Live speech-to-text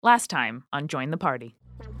Last time on Join the Party.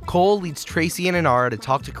 Cole leads Tracy and Inara to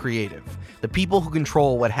talk to Creative, the people who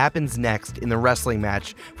control what happens next in the wrestling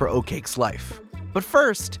match for Oatcake's life. But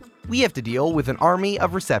first, we have to deal with an army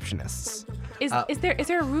of receptionists. Is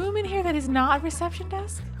there a room in here that is not a reception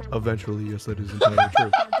desk? Eventually, yes, that is entirely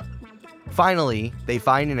true. Finally, they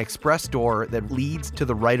find an express door that leads to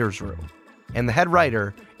the writer's room, and the head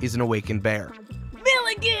writer is an awakened bear.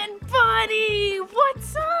 Milligan, buddy,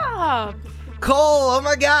 what's up? Cole, oh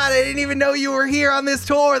my god, I didn't even know you were here on this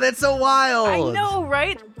tour. That's so wild. I know,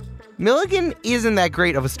 right? Milligan isn't that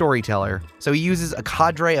great of a storyteller, so he uses a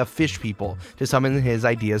cadre of fish people to summon his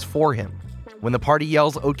ideas for him. When the party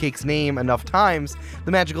yells Oatcake's name enough times,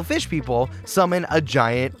 the magical fish people summon a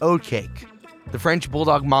giant oatcake. The French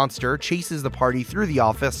bulldog monster chases the party through the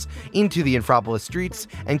office into the Infrapolis streets,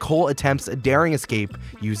 and Cole attempts a daring escape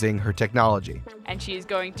using her technology. And she's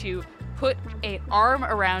going to put an arm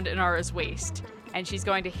around Inara's waist, and she's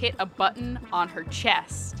going to hit a button on her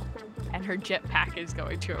chest, and her jetpack is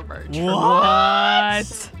going to emerge.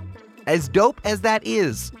 What? As dope as that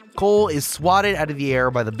is, Cole is swatted out of the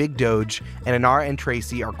air by the big Doge, and Inara and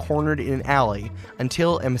Tracy are cornered in an alley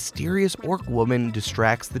until a mysterious orc woman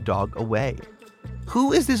distracts the dog away.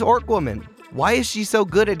 Who is this orc woman? Why is she so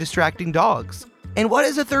good at distracting dogs? And what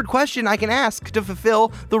is a third question I can ask to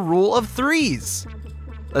fulfill the rule of threes?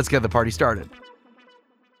 Let's get the party started.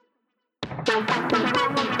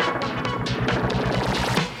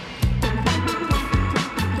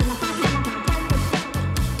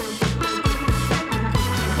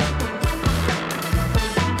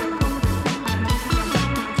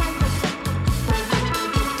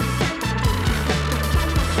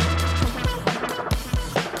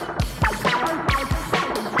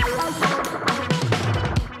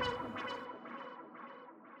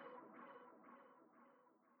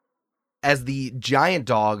 As the giant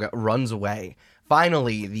dog runs away,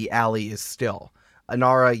 finally the alley is still.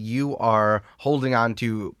 Inara, you are holding on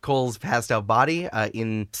to Cole's passed out body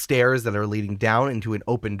in stairs that are leading down into an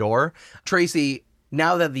open door. Tracy,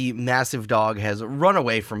 now that the massive dog has run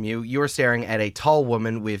away from you, you're staring at a tall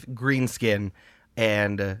woman with green skin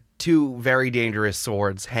and two very dangerous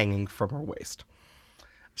swords hanging from her waist.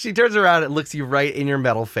 She turns around and looks you right in your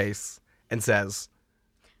metal face and says,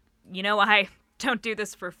 "You know, I don't do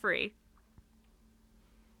this for free."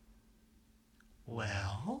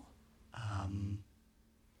 Well,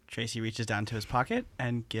 Tracy reaches down to his pocket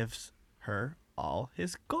and gives her all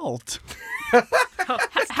his gold.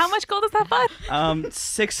 How much gold is that, bud?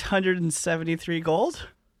 673 gold.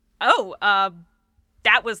 Oh,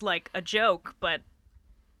 that was like a joke, but...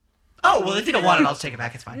 Oh, well, if you don't want it, I'll take it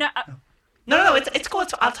back. It's fine. No, No, it's cool.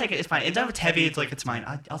 I'll take it. It's fine. It's heavy. It's mine.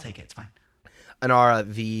 I'll take it. It's fine. Inara,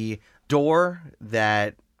 the door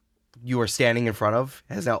that you are standing in front of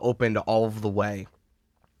has now opened all of the way,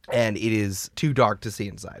 and it is too dark to see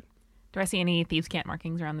inside. Do I see any thieves' cant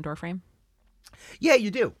markings around the doorframe? Yeah, you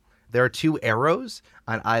do. There are two arrows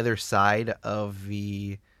on either side of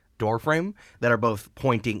the doorframe that are both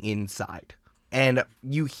pointing inside. And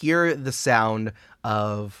you hear the sound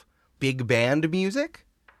of big band music.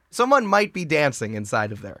 Someone might be dancing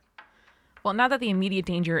inside of there. Well, now that the immediate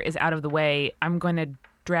danger is out of the way, I'm going to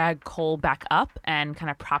drag Cole back up and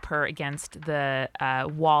kind of prop her against the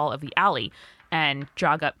wall of the alley and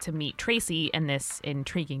jog up to meet Tracy and this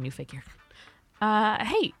intriguing new figure.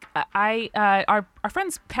 Hey, our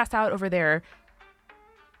friend's passed out over there.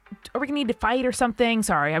 Are we gonna need to fight or something?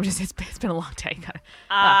 Sorry, it's been a long day.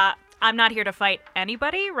 I'm not here to fight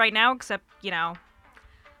anybody right now, except,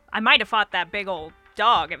 I might have fought that big old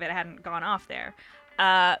dog if it hadn't gone off there.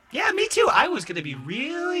 Yeah, me too. I was gonna be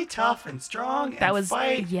really tough and strong and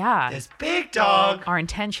fight this big dog. Our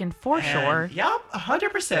intention for sure. Yep,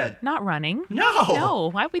 100%. Not running. No.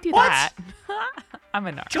 Why would we do What? that? I'm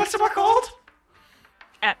Inara. Do you want some more gold?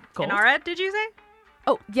 Gold? Inara, did you say?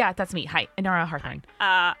 Oh, yeah, that's me. Hi, Inara Harthorn.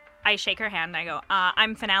 I shake her hand and I go,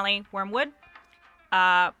 I'm Finale Wormwood.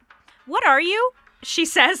 What are you? She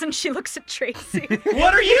says, and she looks at Tracy.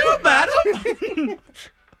 What are you, madam?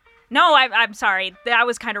 No, I'm sorry. That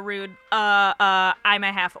was kind of rude. I'm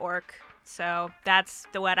a half orc, so that's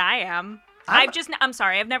what I am. I'm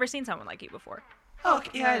sorry. I've never seen someone like you before. Oh,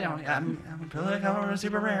 yeah, I know. I'm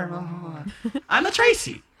super rare. I'm a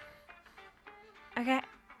Tracy. Okay.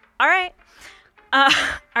 All right.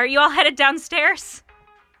 Are you all headed downstairs?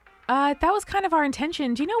 That was kind of our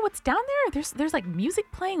intention. Do you know what's down there? There's like music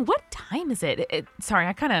playing. What time is it? Sorry,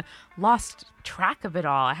 I kind of lost track of it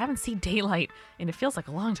all. I haven't seen daylight, and it feels like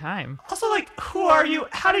a long time. Also, who are you?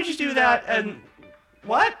 How did you do that? And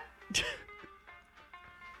what?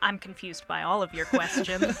 I'm confused by all of your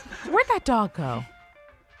questions. Where'd that dog go?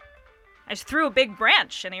 I just threw a big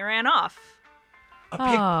branch and he ran off.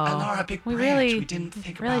 A big branch. We didn't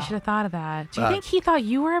think about. Really should have thought of that. Do you think he thought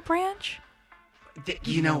you were a branch?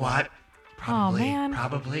 You know what? Probably. Oh, man.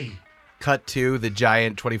 Probably. Cut to the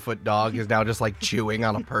giant 20-foot dog is now just like chewing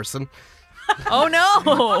on a person. Oh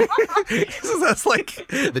no! So that's like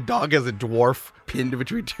the dog has a dwarf pinned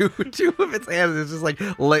between two of its hands. It's just like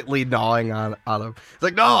lightly gnawing on him. It's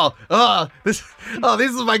like, no, this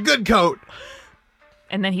is my good coat.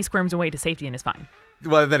 And then he squirms away to safety and is fine.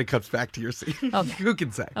 Well, then it comes back to your seat. Okay. Who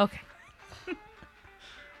can say? Okay.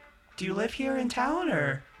 Do you live here in town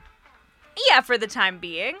or? Yeah, for the time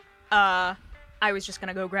being. I was just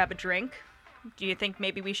gonna go grab a drink. Do you think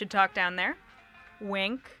maybe we should talk down there?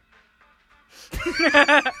 Wink.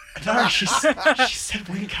 No, she said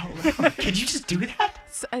wink out loud. Can you just do that?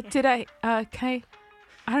 So, can I? I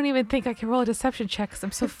don't even think I can roll a deception check because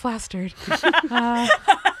I'm so flustered. I'm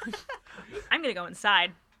gonna go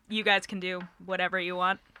inside. You guys can do whatever you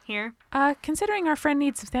want here. Considering our friend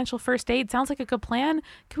needs substantial first aid, sounds like a good plan.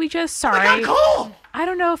 Can we just, sorry. Oh my God, Cole! I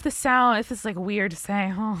don't know if this is like weird to say,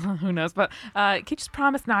 who knows, but can you just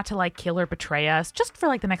promise not to like kill or betray us just for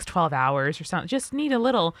like the next 12 hours or something? Just need a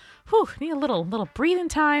little breathing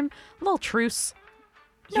time, a little truce.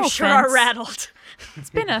 No you sure are offense. rattled. It's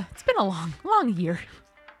been a long year.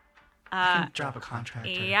 I can drop a contract.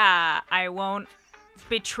 Yeah, I won't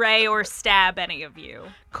betray or stab any of you.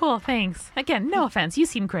 Cool, thanks. Again, no offense. You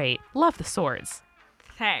seem great. Love the swords.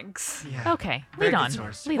 Thanks. Yeah. Okay, Very lead good on.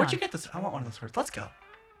 swords. Lead Where'd on. you get this? I want one of those swords. Let's go.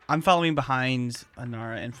 I'm following behind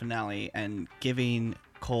Inara and Finale and giving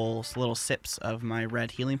Cole little sips of my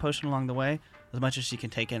red healing potion along the way, as much as she can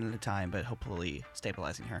take in at a time, but hopefully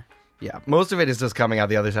stabilizing her. Yeah, most of it is just coming out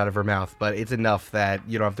the other side of her mouth, but it's enough that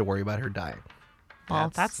you don't have to worry about her dying. Well,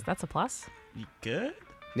 that's a plus. You good?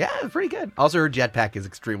 Yeah, it's pretty good. Also, her jetpack is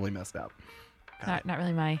extremely messed up. Not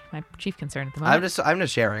really my chief concern at the moment. I'm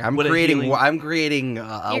just sharing. I'm What a creating healing-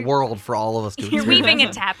 a world for all of us to You're experience. weaving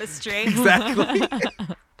a tapestry. Exactly.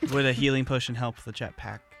 Would a healing potion help the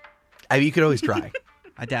jetpack? I mean, you could always try.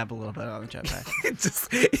 I dab a little bit on the jetpack.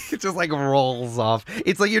 it just like rolls off.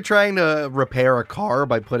 It's like you're trying to repair a car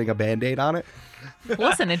by putting a Band-Aid on it.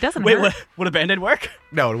 Listen, it doesn't Wait, hurt. would a Band-Aid work?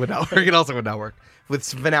 No, it would not work. It also would not work. With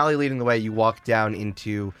Finale leading the way, you walk down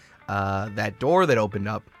into that door that opened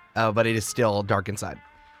up, but it is still dark inside.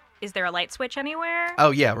 Is there a light switch anywhere?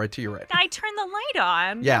 Oh, yeah, right to your right. I turn the light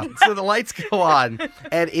on. Yeah, so the lights go on,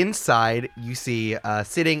 and inside you see,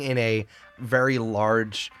 sitting in a very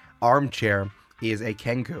large armchair is a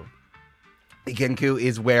Kenku. The Kenku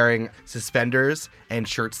is wearing suspenders and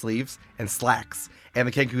shirt sleeves and slacks, and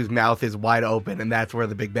the Kenku's mouth is wide open, and that's where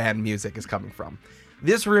the big band music is coming from.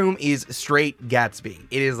 This room is straight Gatsby.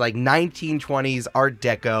 It is like 1920s Art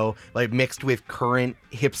Deco, like mixed with current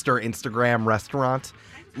hipster Instagram restaurant.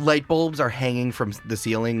 Light bulbs are hanging from the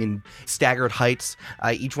ceiling in staggered heights.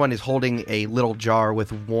 Each one is holding a little jar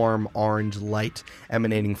with warm orange light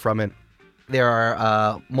emanating from it. There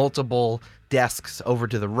are multiple desks over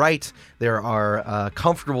to the right. There are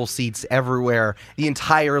comfortable seats everywhere. The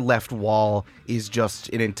entire left wall is just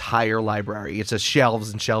an entire library. It's just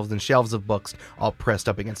shelves and shelves and shelves of books all pressed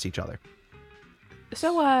up against each other.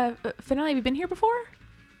 So, Finale, have you been here before?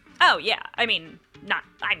 Oh, yeah. I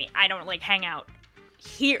don't like hang out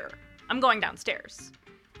here. I'm going downstairs.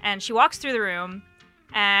 And she walks through the room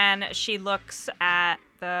and she looks at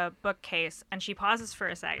the bookcase and she pauses for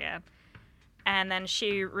a second. And then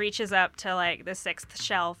she reaches up to like the 6th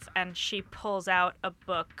shelf and she pulls out a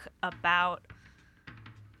book about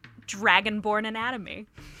dragonborn anatomy.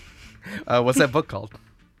 What's that book called?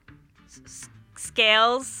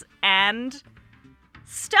 Scales and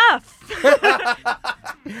stuff.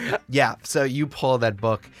 Yeah, so you pull that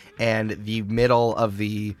book and the middle of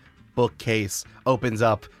the bookcase opens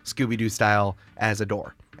up Scooby-Doo style as a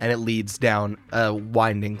door. And it leads down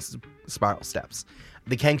winding spiral steps.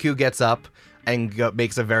 The Kenku gets up and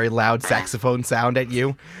makes a very loud saxophone sound at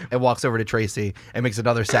you and walks over to Tracy and makes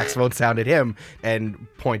another saxophone sound at him and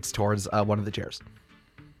points towards one of the chairs.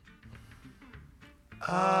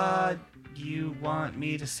 You want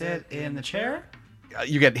me to sit in the chair?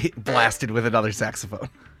 You get blasted with another saxophone.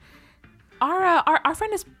 Our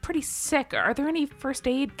friend is pretty sick. Are there any first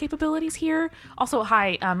aid capabilities here? Also,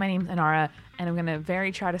 hi, my name's Inara, and I'm gonna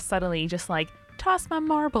very try to subtly just like toss my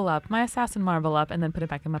marble up, my assassin marble up, and then put it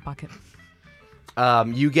back in my pocket.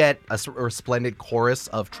 You get a resplendent chorus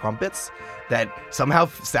of trumpets that somehow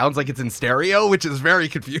sounds like it's in stereo, which is very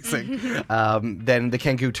confusing. Then the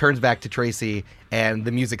Kenku turns back to Tracy, and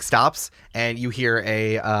the music stops, and you hear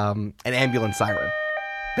an ambulance siren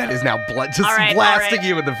that is now blasting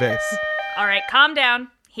you in the face. All right, calm down.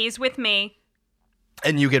 He's with me.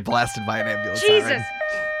 And you get blasted by an ambulance Jesus. siren.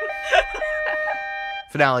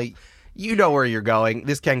 Finale, you know where you're going.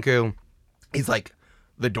 This Kenku, he's like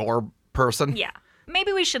the door person. Yeah.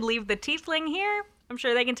 Maybe we should leave the tiefling here. I'm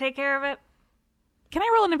sure they can take care of it. Can I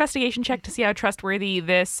roll an investigation check to see how trustworthy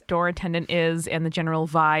this door attendant is and the general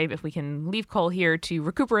vibe, if we can leave Cole here to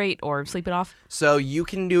recuperate or sleep it off? So you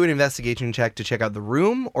can do an investigation check to check out the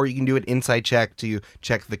room, or you can do an insight check to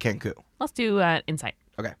check the Kenku. Let's do insight.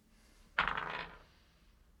 Okay.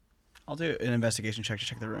 I'll do an investigation check to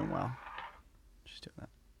check the room while she's doing that.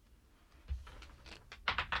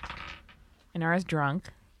 Inara's drunk.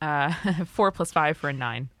 4 + 5 for a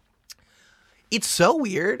 9. It's so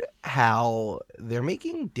weird how they're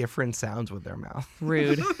making different sounds with their mouth.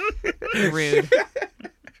 Rude. Rude.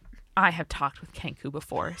 I have talked with Kenku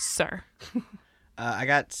before, sir. I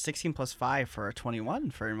got 16 + 5 for a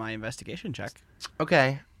 21 for my investigation check.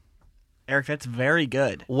 Okay. Eric, that's very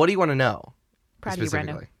good. What do you want to know? Proud of you,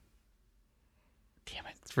 Brandon. specifically? Damn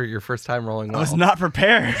it. It's for your first time rolling I well. was not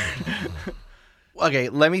prepared. Okay,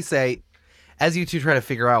 let me say, as you two try to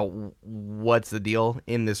figure out what's the deal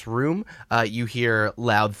in this room, you hear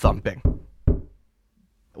loud thumping.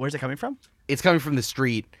 Where's it coming from? It's coming from the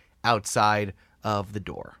street outside of the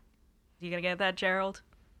door. You gonna get that, Gerald?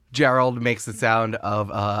 Gerald makes the sound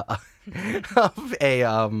of a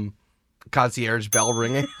concierge bell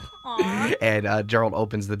ringing, and Gerald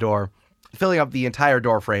opens the door. Filling up the entire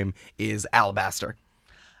door frame is Alabaster.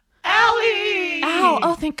 Allie! Ow!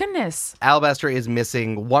 Oh, thank goodness. Alabaster is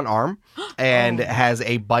missing one arm and has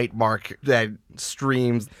a bite mark that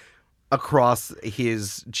streams across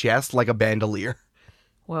his chest like a bandolier.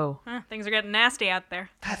 Whoa. Things are getting nasty out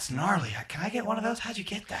there. That's gnarly. Can I get one of those? How'd you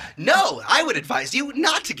get that? No, I would advise you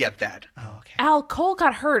not to get that. Oh, okay. Al, Cole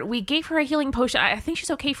got hurt. We gave her a healing potion. I think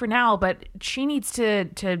she's okay for now, but she needs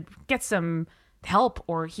to get some help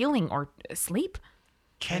or healing or sleep.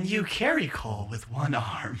 Can you carry Cole with one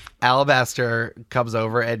arm? Alabaster comes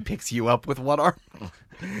over and picks you up with one arm.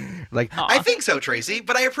 Like, Aw. I think so, Tracy,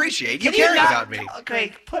 but I appreciate you Can you caring not- about me.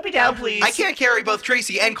 Okay, put me down, please. I can't carry both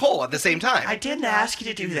Tracy and Cole at the same time. I didn't ask you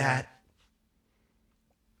to do that.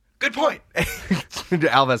 Good point.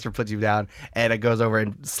 Alabaster puts you down, and it goes over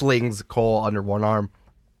and slings Cole under one arm.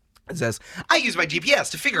 It says, I use my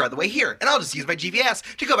GPS to figure out the way here, and I'll just use my GPS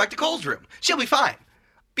to go back to Cole's room. She'll be fine.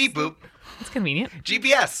 Beep boop. It's convenient.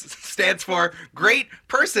 GPS stands for Great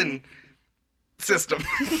Person System.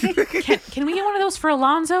 Can we get one of those for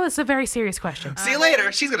Alonzo? It's a very serious question. See you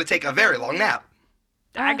later. She's going to take a very long nap.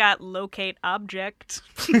 I got locate object.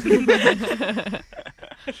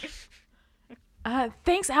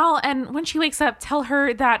 Thanks, Al. And when she wakes up, tell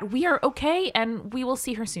her that we are okay and we will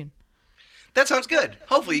see her soon. That sounds good.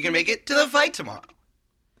 Hopefully you can make it to the fight tomorrow.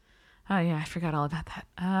 Oh, yeah, I forgot all about that.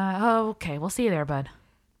 Okay, we'll see you there, bud.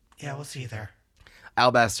 Yeah, we'll see you there.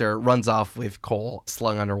 Alabaster runs off with Cole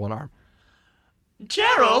slung under one arm.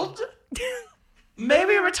 Gerald,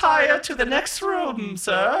 maybe retire to the next room,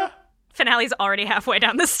 sir. Finale's already halfway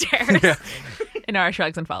down the stairs. Inara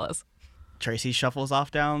shrugs and follows. Tracy shuffles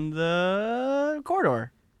off down the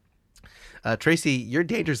corridor. Tracy, your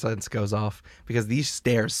danger sense goes off because these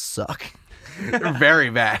stairs suck. They're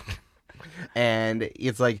very bad. And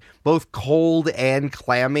it's like both cold and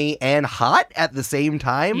clammy and hot at the same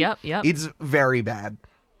time. Yep. It's very bad.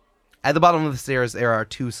 At the bottom of the stairs, there are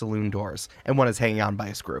 2 saloon doors, and one is hanging on by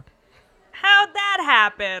a screw. How'd that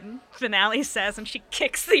happen? Finale says, and she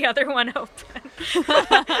kicks the other one open.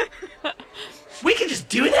 We can just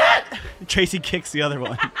do that? Tracy kicks the other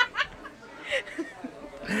one.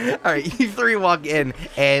 All right, you 3 walk in,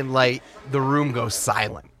 and like the room goes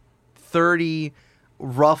silent. 30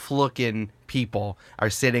 rough-looking people are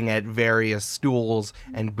sitting at various stools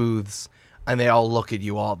and booths, and they all look at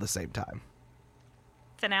you all at the same time.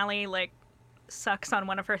 Finale, sucks on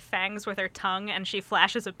one of her fangs with her tongue, and she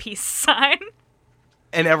flashes a peace sign.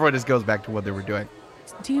 And everyone just goes back to what they were doing.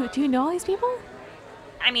 Do you know all these people?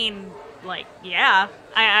 I mean, yeah.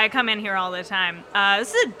 I come in here all the time.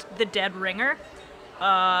 This is the Dead Ringer.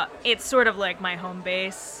 It's sort of like my home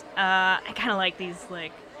base. I kind of like these,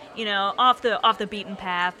 off the beaten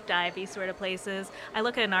path, divey sort of places. I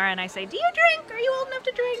look at Inara and I say, do you drink? Are you old enough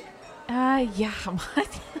to drink? Yeah.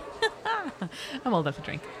 What? I'm old enough to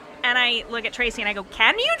drink. And I look at Tracy and I go,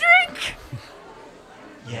 can you drink?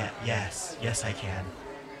 Yes, I can.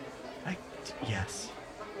 Yes.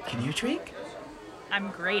 Can you drink?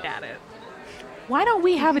 I'm great at it. Why don't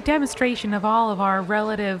we have a demonstration of all of our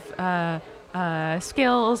relative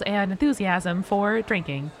skills and enthusiasm for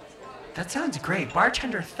drinking? That sounds great.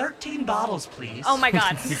 Bartender, 13 bottles, please. Oh my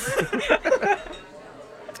god.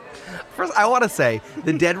 First, I want to say,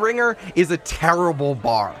 the Dead Ringer is a terrible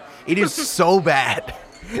bar. It is so bad.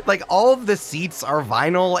 Like, all of the seats are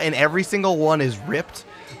vinyl, and every single one is ripped.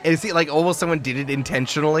 And it's like almost someone did it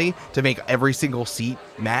intentionally to make every single seat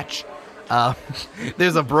match.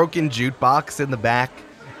 There's a broken jukebox in the back.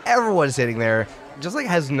 Everyone's sitting there, just like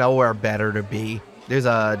has nowhere better to be. There's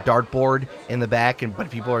a dartboard in the back, but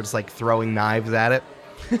people are just like throwing knives at it.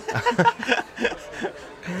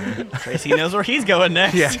 Tracy knows where he's going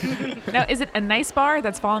next. Yeah. Now, is it a nice bar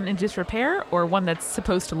that's fallen into disrepair, or one that's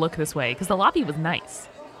supposed to look this way? Because the lobby was nice.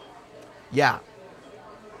 Yeah.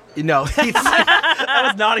 No. That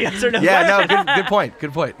was not yes or no. Yeah, no, good point.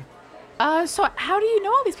 Good point. So how do you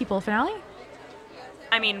know all these people, Finale?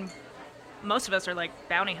 I mean, most of us are like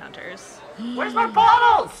bounty hunters. Where's my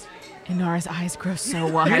bottles? Inara's eyes grow so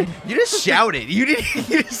wide. You just shouted. You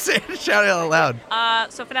just shout it out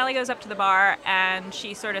loud. So Finale goes up to the bar and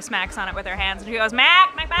she sort of smacks on it with her hands and she goes,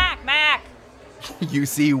 Mac, Mac, Mac, Mac. You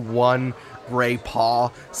see one gray paw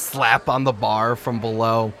slap on the bar from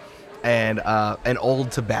below, and an old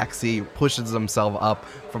tabaxi pushes himself up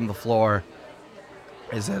from the floor.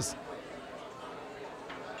 It says,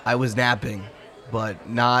 I was napping, but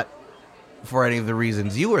not for any of the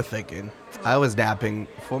reasons you were thinking. I was napping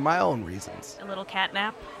for my own reasons. A little cat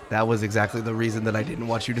nap. That was exactly the reason that I didn't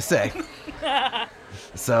want you to say.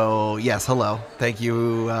 So, yes, hello. Thank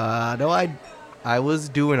you. No, I was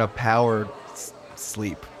doing a power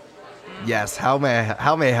sleep. Yes, how may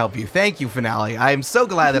I help you? Thank you, Finale. I am so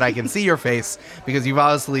glad that I can see your face, because you've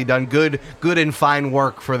obviously done good and fine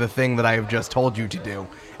work for the thing that I have just told you to do.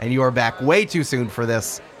 And you are back way too soon for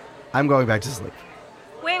this. I'm going back to sleep.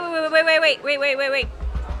 Wait.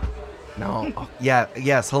 No. Oh, yeah,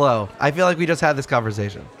 yes, hello. I feel like we just had this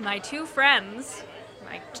conversation. My two friends,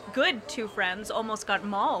 good two friends, almost got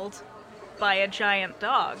mauled by a giant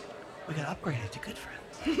dog. We got upgraded to good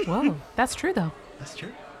friends. Whoa, that's true, though. That's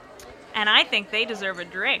true. And I think they deserve a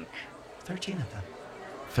drink. 13 of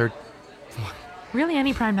them. Really,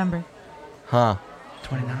 any prime number. Huh.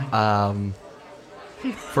 29.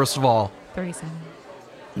 First of all, 37.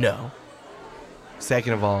 No.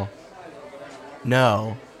 Second of all,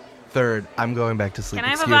 no. Third, I'm going back to sleep. Can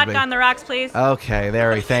I have Excuse a vodka me. on the rocks, please? Okay,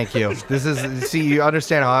 there. Thank you. See, you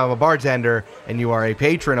understand how I'm a bartender, and you are a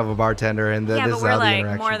patron of a bartender, and Yeah, this but is we're how the like,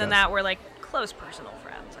 interaction more than goes. that, we're like close personal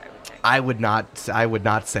friends, I would think. I would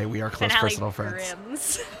not say we are close Finale personal friends.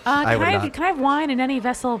 grins. I would not. Can I have wine in any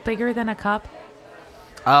vessel bigger than a cup?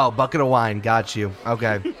 Oh, bucket of wine. Got you.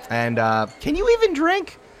 Okay. And can you even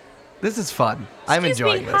drink? This is fun. I'm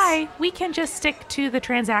enjoying this. Hi, we can just stick to the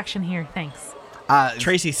transaction here. Thanks.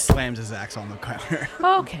 Tracy slams his axe on the counter.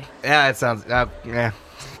 Okay. Yeah, it sounds. Yeah.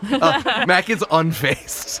 Mac is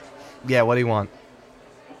unfazed. Yeah. What do you want?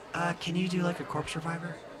 Can you do like a corpse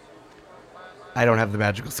reviver? I don't have the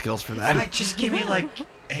magical skills for that. Just give me like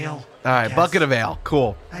ale. All right, bucket of ale.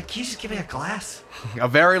 Cool. Can you just give me a glass? A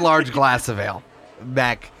very large glass of ale.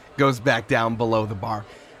 Mac goes back down below the bar.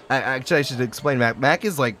 Actually, I should explain Mac. Mac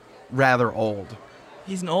is like rather old.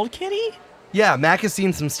 He's an old kitty? Yeah, Mac has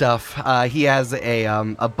seen some stuff. He has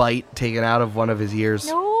a bite taken out of one of his ears.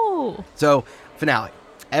 No. So, Finale.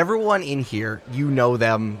 Everyone in here, you know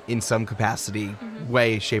them in some capacity,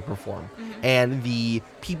 way, shape, or form. And the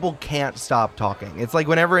people can't stop talking. It's like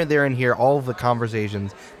whenever they're in here, all of the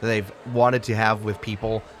conversations that they've wanted to have with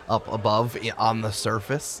people up above on the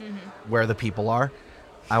surface where the people are,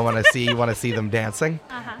 you want to see them dancing,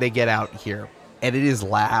 they get out here. And it is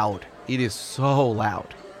loud. It is so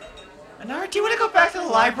loud. Inara, do you want to go back to the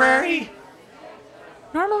library?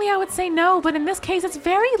 Normally I would say no, but in this case it's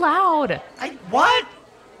very loud. What?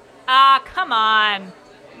 Come on.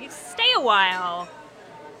 You stay a while.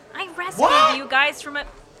 I rescued you guys from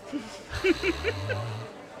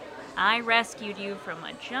I rescued you from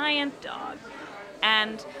a giant dog.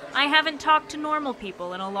 And I haven't talked to normal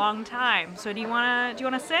people in a long time. So do you wanna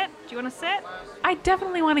sit? Do you wanna sit? I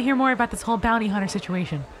definitely want to hear more about this whole bounty hunter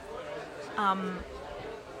situation.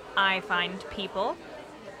 I find people.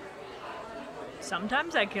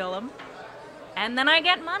 Sometimes I kill them. And then I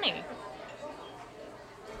get money.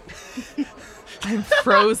 I'm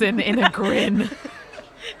frozen in a grin.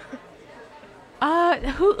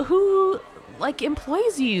 Who like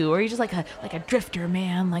employs you, or are you just like a drifter,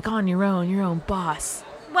 man, like on your own boss?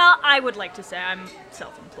 Well, I would like to say I'm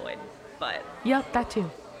self-employed, but Yep, that too.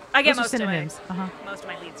 I get Those are most synonyms. of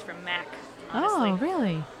my leads from Mac. Honestly. Oh,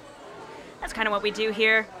 really? That's kind of what we do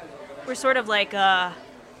here. We're sort of like a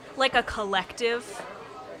collective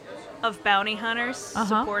of bounty hunters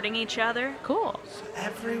supporting each other. Cool.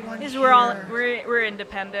 Everyone Because here. we're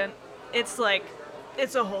independent. It's like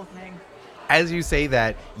it's a whole thing. As you say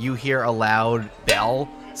that, you hear a loud bell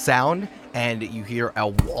sound, and you hear a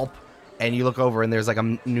whoop, and you look over, and there's like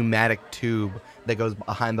a pneumatic tube that goes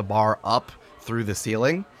behind the bar up through the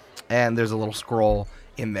ceiling, and there's a little scroll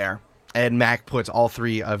in there. And Mac puts all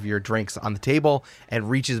 3 of your drinks on the table and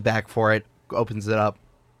reaches back for it, opens it up,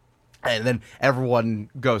 and then everyone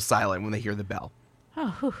goes silent when they hear the bell.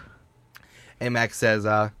 Oh, whew. And Mac says,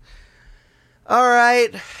 all right,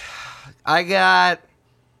 I got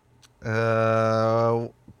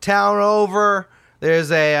town over.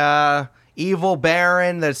 There's a evil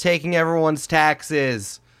baron that's taking everyone's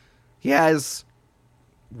taxes. He has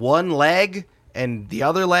 1 leg, and the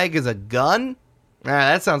other leg is a gun.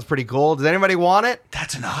 That sounds pretty cool. Does anybody want it?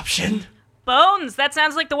 That's an option. Bones, that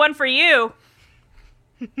sounds like the one for you.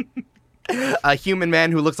 A human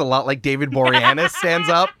man who looks a lot like David Boreanaz stands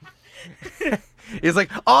up. He's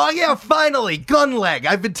like, oh yeah, finally, gun leg.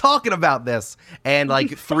 I've been talking about this. And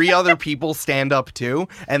like 3 other people stand up too,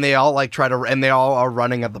 and they all like and they all are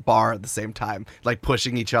running at the bar at the same time, like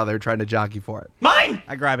pushing each other, trying to jockey for it. Mine!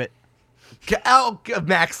 I grab it. Oh,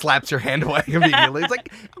 Max slaps your hand away immediately. He's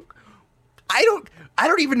like, I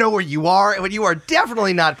don't even know where you are, but you are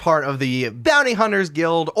definitely not part of the Bounty Hunters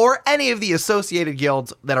Guild or any of the associated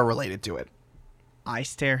guilds that are related to it. I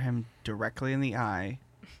stare him directly in the eye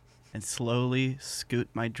and slowly scoot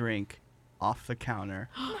my drink off the counter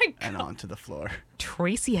and onto the floor.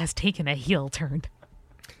 Tracy has taken a heel turn.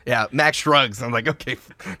 Yeah, Max shrugs. I'm like, okay,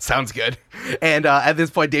 sounds good. And at this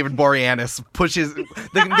point, David Boreanaz pushes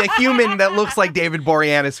the human that looks like David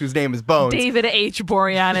Boreanaz, whose name is Bones. David H.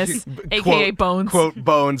 Boreanaz, a.k.a. Bones. Quote,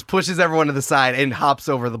 Bones, pushes everyone to the side and hops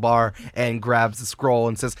over the bar and grabs the scroll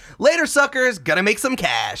and says, later, suckers, gonna make some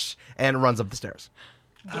cash, and runs up the stairs.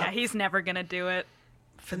 Yeah, he's never gonna do it.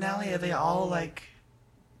 Finale, are they all like,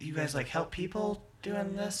 you guys like help people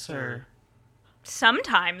doing this, or?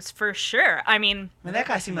 Sometimes, for sure. I mean, that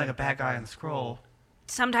guy seemed like a bad guy on the scroll.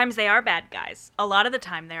 Sometimes they are bad guys. A lot of the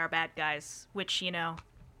time they are bad guys, which,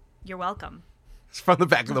 you're welcome. From the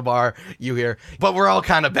back of the bar, you hear, but we're all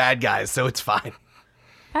kind of bad guys, so it's fine.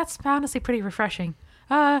 That's honestly pretty refreshing.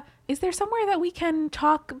 Is there somewhere that we can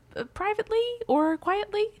talk privately or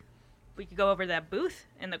quietly? We could go over to that booth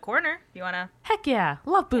in the corner. You wanna? Heck yeah,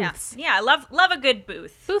 love booths. Yeah, I love a good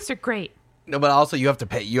booth. Booths are great. No, but also you have to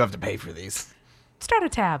pay. You have to pay for these. Start a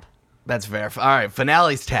tab. That's fair. All right,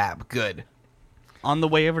 Finale's tab. Good. On the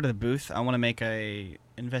way over to the booth, I want to make a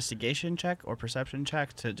investigation check or perception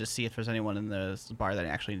check to just see if there's anyone in the bar that I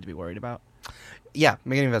actually need to be worried about. Yeah,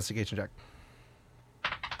 make an investigation check.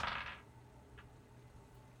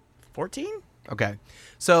 14? Okay.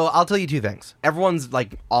 So I'll tell you 2 things. Everyone's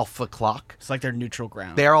like off the clock. It's like they're neutral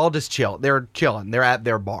ground. They're all just chill. They're chilling. They're at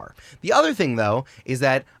their bar. The other thing, though, is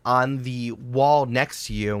that on the wall next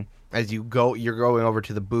to you, as you're going over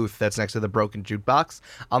to the booth that's next to the broken jukebox,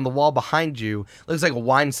 on the wall behind you looks like a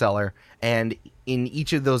wine cellar, and in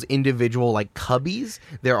each of those individual like cubbies,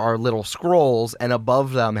 there are little scrolls, and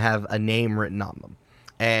above them have a name written on them.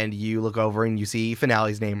 And you look over and you see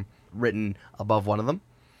Finale's name written above one of them.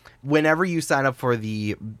 Whenever you sign up for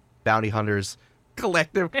the Bounty Hunters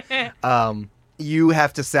Collective, you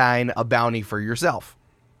have to sign a bounty for yourself.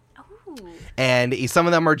 Ooh. And some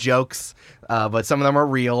of them are jokes, but some of them are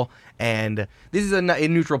real. And this is a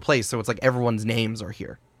neutral place, so it's like everyone's names are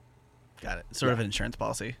here. Got it. Sort of an insurance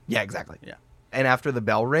policy. Yeah, exactly. Yeah. And after the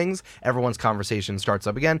bell rings, everyone's conversation starts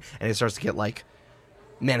up again, and it starts to get like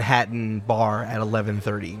Manhattan bar at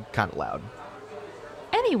 11:30 kind of loud.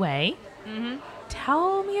 Anyway,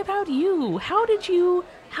 tell me about you. How'd you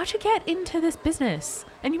get into this business?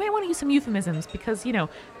 And you might want to use some euphemisms because,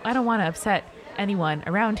 I don't want to upset anyone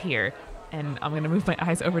around here. And I'm going to move my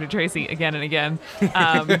eyes over to Tracy again and again.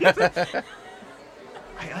 I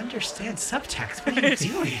understand subtext. What are you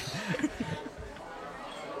doing?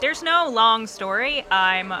 There's no long story.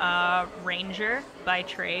 I'm a ranger by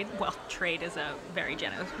trade. Well, trade is a very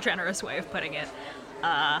generous way of putting it.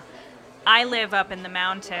 I live up in the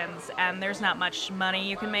mountains, and there's not much money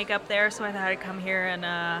you can make up there, so I thought I'd come here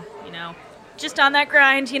and, just on that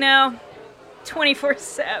grind,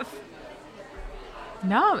 24/7.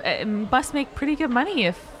 No, it must make pretty good money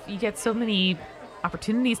if you get so many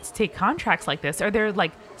opportunities to take contracts like this. Are there,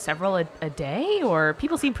 several a day, or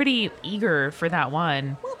people seem pretty eager for that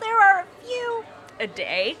one? Well, there are a few a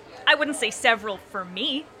day. I wouldn't say several for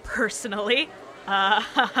me, personally.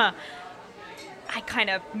 I kind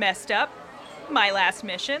of messed up my last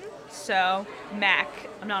mission, so Mac,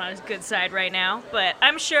 I'm not on his good side right now, but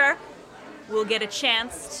I'm sure we'll get a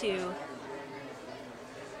chance to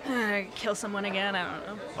kill someone again. I don't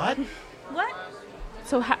know. What? What?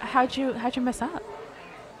 So how'd you mess up?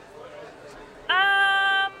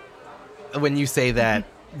 When you say that,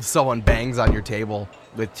 someone bangs on your table,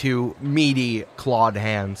 with two meaty clawed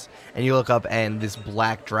hands. And you look up, and this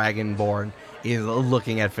black dragonborn is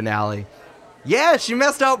looking at Finale. Yeah, she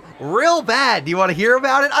messed up real bad. Do you want to hear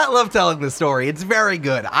about it? I love telling the story. It's very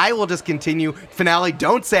good. I will just continue. Finale,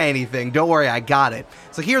 don't say anything. Don't worry, I got it.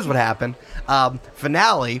 So here's what happened.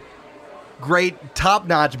 Finale, great,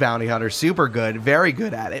 top-notch bounty hunter, super good, very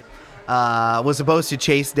good at it. Was supposed to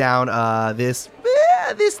chase down this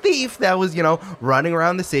thief that was, running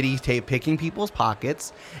around the city, picking people's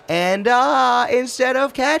pockets. And instead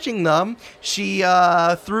of catching them, she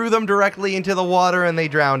threw them directly into the water, and they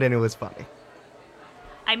drowned, and it was funny.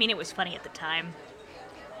 I mean, it was funny at the time.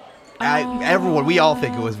 We all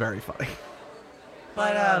think it was very funny.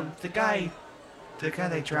 But the guy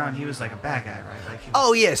they drowned, he was like a bad guy, right? Like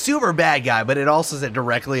Oh yeah, super bad guy. But it also said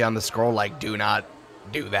directly on the scroll, like, do not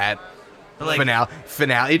do that. But like,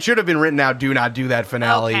 finale. It should have been written out. Do not do that,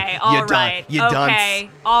 Finale. Okay, all right. You dunce. Okay,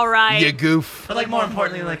 all right. You goof. But like more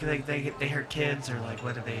importantly, like they hurt kids, or like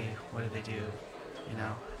what did they do?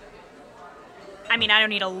 I mean, I don't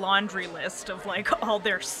need a laundry list of like all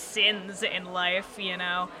their sins in life,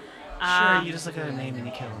 Sure, you just look at a name and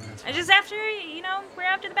you kill them. I just after, we're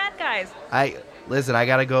after the bad guys. I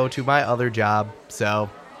gotta go to my other job, so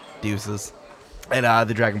deuces. And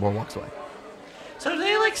the Dragonborn walks away. So do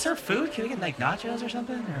they like serve food? Can we get like nachos or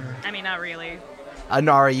something? Or? I mean, not really.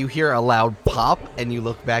 Anara, you hear a loud pop, and you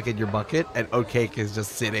look back at your bucket, and Oatcake is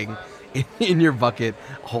just sitting in your bucket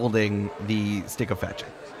holding the stick of fetching.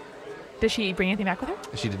 Does she bring anything back with her?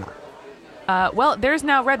 She did not. Well, there's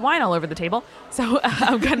now red wine all over the table, so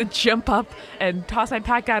I'm going to jump up and toss my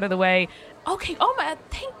pack out of the way. Okay, oh my,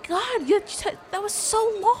 thank God. That was so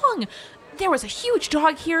long. There was a huge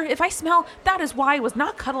dog here. If I smell, that is why I was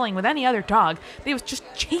not cuddling with any other dog. They was just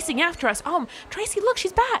chasing after us. Tracy, look,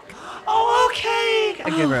 she's back. Oh, okay. I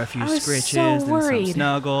give her a few scritches so and worried. some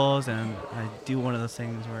snuggles, and I do one of those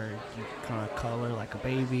things where you kind of cuddle her like a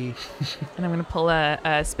baby. And I'm going to pull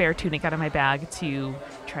a spare tunic out of my bag to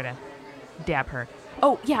try to dab her.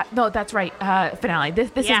 Oh, yeah, no, that's right. Finale, this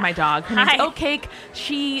is my dog. Her name's Hi. Oatcake.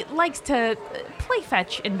 She likes to play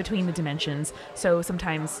fetch in between the dimensions. So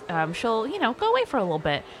sometimes she'll, go away for a little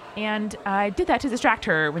bit. And I did that to distract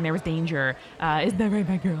her when there was danger. Isn't that right,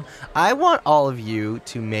 my girl? I want all of you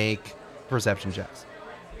to make perception checks.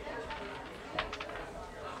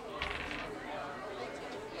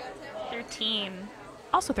 13.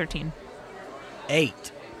 Also 13. 8.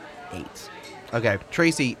 Okay,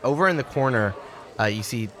 Tracy, over in the corner, you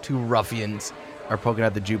see two ruffians are poking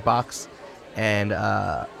at the jukebox and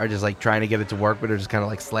are just like trying to get it to work, but they're just kind of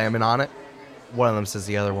like slamming on it. One of them says to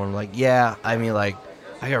the other one, like, yeah, I mean, like,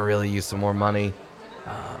 I could really use some more money,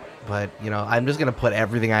 but, I'm just going to put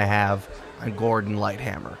everything I have on Gordon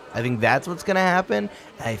Lighthammer. I think that's what's going to happen.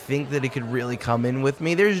 I think that it could really come in with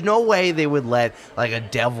me. There's no way they would let, like, a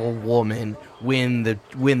devil woman win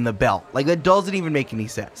the belt. Like, that doesn't even make any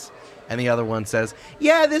sense. And the other one says,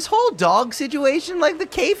 yeah, this whole dog situation, like the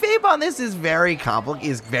kayfabe on this is very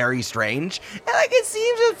is very strange. And like it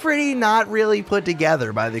seems pretty not really put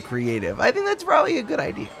together by the creative. I think that's probably a good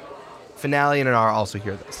idea. Finale and Anara also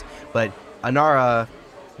hear this. But Anara,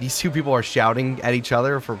 these two people are shouting at each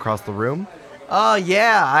other from across the room. Oh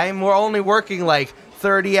yeah, we're only working like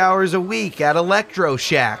 30 hours a week at Electro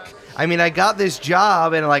Shack. I mean, I got this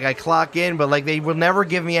job and like I clock in, but like they will never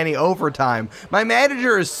give me any overtime. My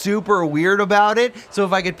manager is super weird about it. So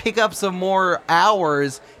if I could pick up some more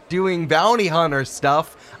hours doing bounty hunter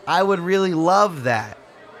stuff, I would really love that.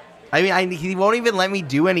 I mean, he won't even let me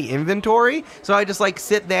do any inventory. So I just like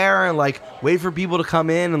sit there and like wait for people to come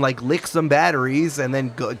in and like lick some batteries and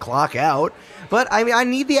then clock out. But I mean, I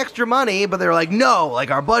need the extra money, but they're like, no, like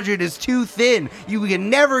our budget is too thin. You can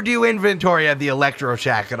never do inventory at the Electro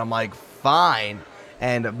Shack. And I'm like, fine.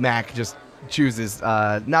 And Mac just chooses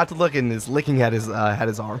not to look and is licking at his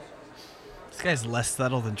arm. This guy's less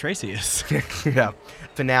subtle than Tracy is. Yeah.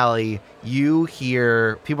 Finale, you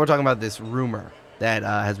hear people are talking about this rumor that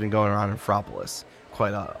has been going around in Fropolis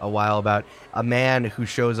quite a while about a man who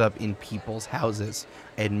shows up in people's houses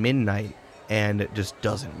at midnight and just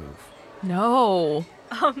doesn't move. No.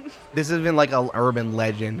 This has been like an urban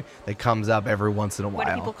legend that comes up every once in a while.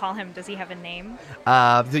 What do people call him? Does he have a name?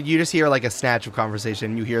 You just hear like a snatch of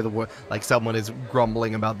conversation. You hear like someone is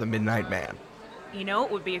grumbling about the Midnight Man. You know,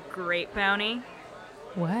 it would be a great bounty.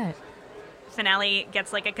 What? Finale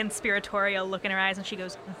gets like a conspiratorial look in her eyes and she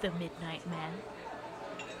goes, the Midnight Man.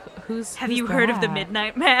 Have you heard of the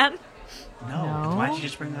Midnight Man? No. Why'd you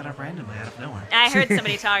just bring that up randomly out of nowhere? I heard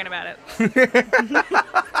somebody talking about it.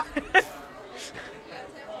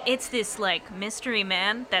 It's this like mystery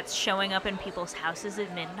man that's showing up in people's houses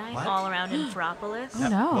at midnight What? all around in Fropolis. Oh,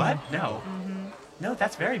 no. What? No. No,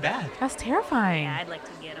 that's very bad. That's terrifying. Yeah, I'd like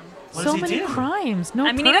to get him. What So does he many do? crimes, no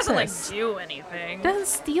I mean, purpose. he doesn't do anything. Doesn't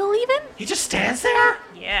steal even? He just stands there?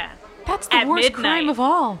 Yeah. That's the At worst midnight. crime of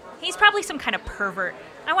all. He's probably some kind of pervert.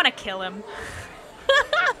 I want to kill him.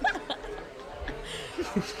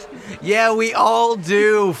 Yeah, we all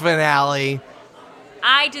do, Finale.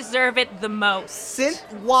 I deserve it the most.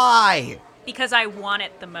 Why? Because I want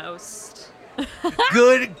it the most.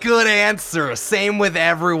 Good answer. Same with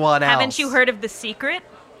everyone else. Haven't you heard of The Secret?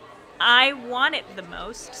 I want it the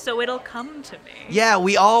most, so it'll come to me. Yeah,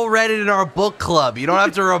 we all read it in our book club. You don't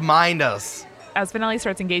have to remind us. As Finale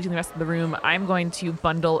starts engaging the rest of the room, I'm going to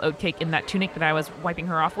bundle Oatcake in that tunic that I was wiping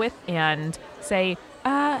her off with and say,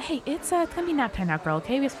 hey, it's gonna be nap time now, girl,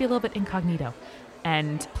 okay? We have to be a little bit incognito.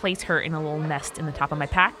 And place her in a little nest in the top of my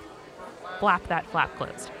pack. Flap that flap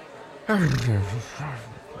closed.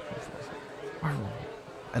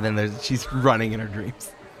 And then she's running in her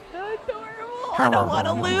dreams. Adorable. I don't want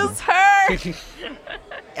to lose her.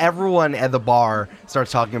 Everyone at the bar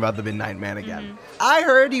starts talking about the Midnight Man again. I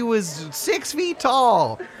heard he was 6 feet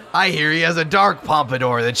tall. I hear he has a dark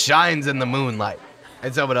pompadour that shines in the moonlight.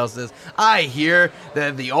 And someone else says, I hear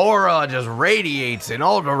that the aura just radiates in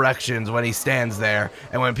all directions when he stands there.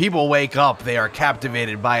 And when people wake up, they are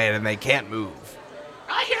captivated by it and they can't move.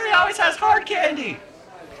 I hear he always has hard candy.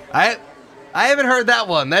 I haven't heard that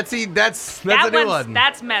one. That's a new one.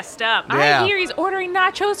 That's messed up. Yeah. I hear he's ordering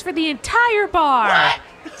nachos for the entire bar.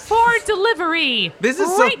 For delivery. This is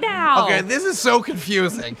right now. Okay, this is so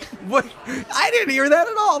confusing. What? I didn't hear that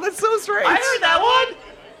at all. That's so strange. I heard that one.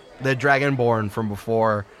 The Dragonborn from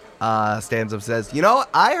before stands up, says, you know,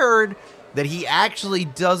 I heard that he actually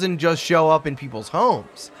doesn't just show up in people's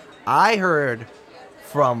homes. I heard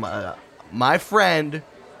from my friend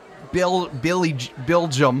Billy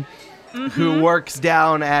Biljum, who works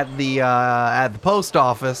down at the post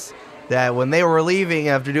office, that when they were leaving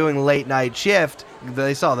after doing a late night shift,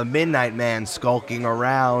 they saw the Midnight Man skulking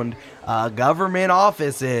around government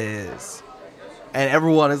offices. And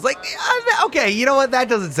everyone is like, okay, you know what? That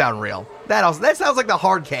doesn't sound real. That sounds like the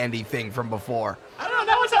hard candy thing from before. I don't know.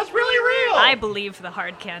 That one sounds really real. I believe the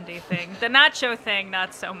hard candy thing. The nacho thing,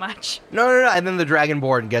 not so much. No. And then the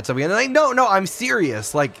Dragonborn gets up again. They're like, no, I'm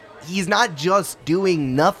serious. Like, he's not just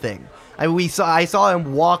doing nothing. I mean, I saw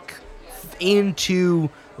him walk into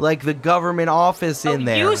like the government office in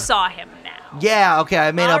there. You saw him now. Yeah. Okay.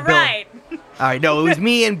 I made up. All right. All right. No, it was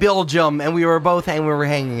me and Biljum, and we were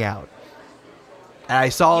hanging out. And I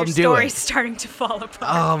saw him do it. Your story's starting to fall apart.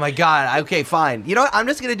 Oh my god. Okay, fine. You know what? I'm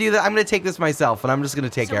just gonna do that. I'm gonna take this myself, and I'm just gonna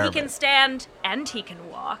take care So of he it. can stand and he can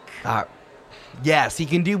walk. Yes, he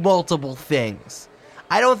can do multiple things.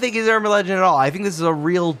 I don't think he's urban legend at all. I think this is a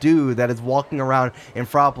real dude that is walking around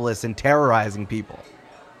Infropolis and terrorizing people.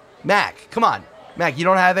 Mac, come on. Mac, you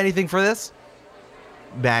don't have anything for this?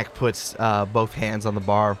 Mac puts both hands on the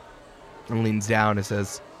bar and leans down and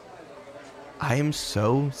says, I am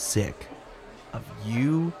so sick of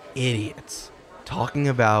you idiots talking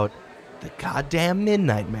about the goddamn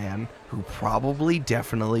Midnight Man who probably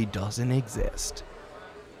definitely doesn't exist.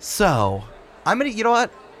 So, you know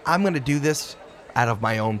what? I'm gonna do this out of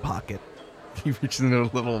my own pocket. He reaches into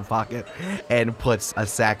a little pocket and puts a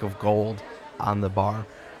sack of gold on the bar.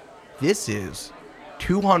 This is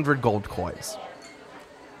 200 gold coins.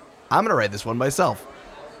 I'm gonna write this one myself.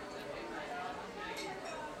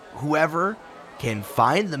 Whoever can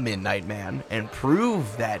find the Midnight Man and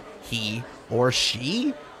prove that he or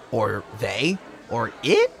she or they or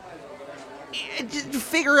it, just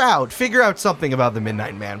figure out something about the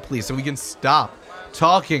Midnight Man, please, so we can stop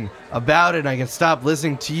talking about it and I can stop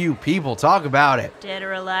listening to you people talk about it. Dead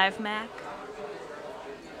or alive, Mac?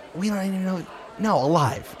 We don't even know. No,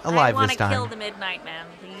 alive I this want to time. kill the Midnight Man,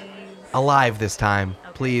 please. Alive this time,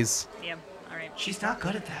 please. Yeah, all right. She's not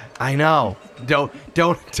good at that. I know. Don't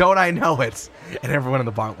I know it? And everyone in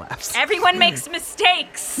the bar laughs. Everyone makes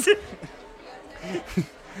mistakes.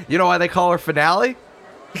 You know why they call her Finale?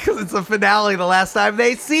 Because it's the finale the last time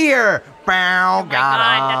they see her. Bow, Oh my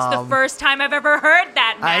God, that's the first time I've ever heard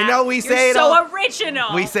that, Mac. I know, we say it You're all- so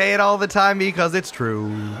original. We say it all the time because it's true.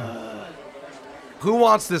 Who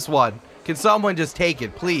wants this one? Can someone just take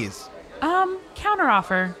it, please?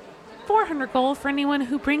 Counteroffer. 400 gold for anyone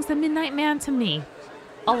who brings the Midnight Man to me.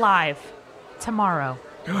 Alive. Tomorrow.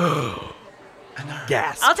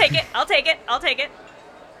 Gasp. I'll take it.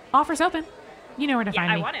 Offer's open. You know where to Yeah,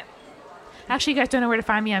 find I me. want it. Actually, you guys don't know where to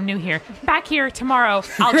find me. I'm new here. Back here tomorrow.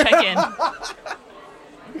 I'll check in.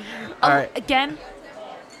 All right. Again,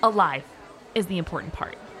 alive is the important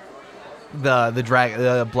part.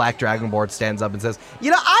 The black Dragonborn stands up and says,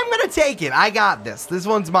 "You know, I'm gonna take it. I got this. This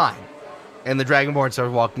one's mine." And the Dragonborn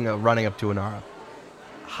starts running up to Inara.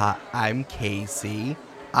 Hi, I'm Casey.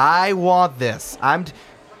 I want this.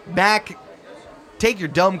 Mac, take your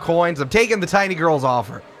dumb coins. I'm taking the tiny girl's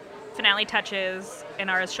offer. Finale touches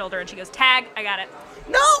Inara's shoulder and she goes, "Tag, I got it."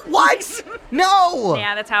 No, what? No.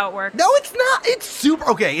 Yeah, that's how it works. No, it's not. It's super.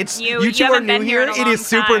 Okay, it's you two are haven't new been here in a It is long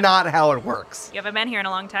super time. not how it works. You haven't been here in a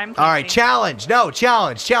long time, Casey. All right, challenge. No,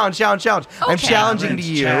 challenge. I'm challenging to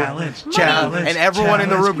you. Challenge. And everyone in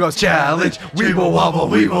the room goes, challenge. We will wobble.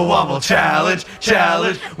 Challenge.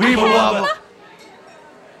 We will wobble.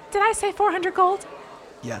 Did I say 400 gold?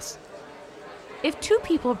 Yes. If 2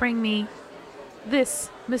 people bring me this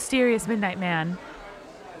mysterious midnight man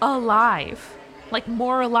alive, like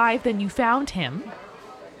more alive than you found him.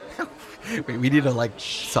 Wait, we need to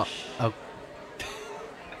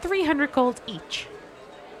 300 gold each.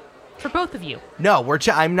 For both of you. No,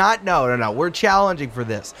 I'm not. No. We're challenging for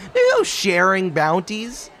this. There's no sharing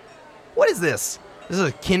bounties. What is this? This is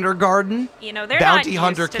a kindergarten? You know, they're Bounty not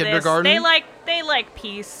hunter used to kindergarten? This. They like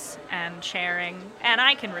peace and sharing, and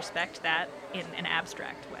I can respect that in an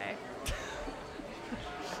abstract way.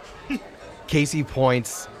 Casey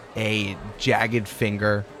points a jagged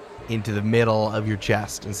finger into the middle of your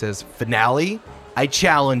chest and says, Finale, I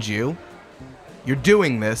challenge you. You're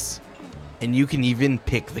doing this, and you can even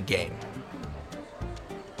pick the game.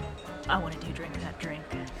 I want to drink that drink.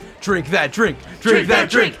 Drink that drink. Drink that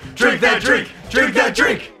drink. Drink that drink. Drink that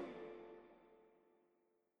drink.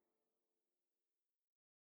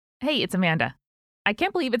 Hey, it's Amanda. I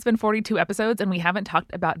can't believe it's been 42 episodes and we haven't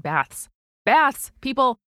talked about baths. Baths,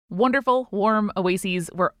 people. Wonderful, warm oases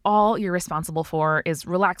where all you're responsible for is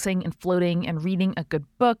relaxing and floating and reading a good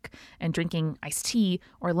book and drinking iced tea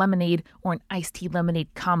or lemonade or an iced tea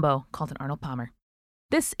lemonade combo called an Arnold Palmer.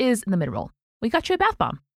 This is The Midroll. We got you a bath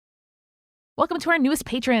bomb. Welcome to our newest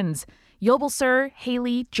patrons. Yobel Sir,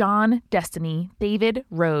 Haley, John, Destiny, David,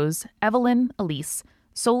 Rose, Evelyn, Elise,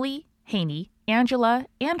 Soli, Haney, Angela,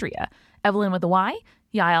 Andrea, Evelyn with a Y,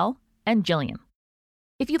 Yael, and Jillian.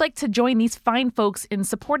 If you'd like to join these fine folks in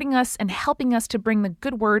supporting us and helping us to bring the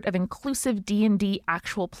good word of inclusive D&D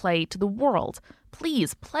actual play to the world,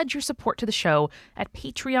 please pledge your support to the show at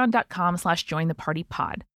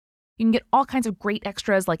patreon.com/jointhepartypod. You can get all kinds of great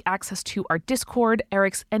extras like access to our Discord,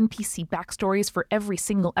 Eric's NPC backstories for every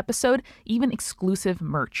single episode, even exclusive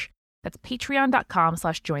merch. That's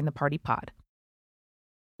patreon.com/jointhepartypod.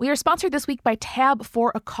 We are sponsored this week by Tab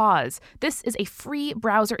for a Cause. This is a free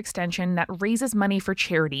browser extension that raises money for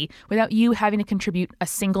charity without you having to contribute a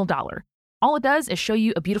single dollar. All it does is show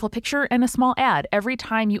you a beautiful picture and a small ad every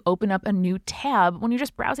time you open up a new tab when you're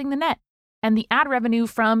just browsing the net. And the ad revenue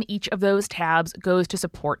from each of those tabs goes to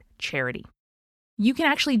support charity. You can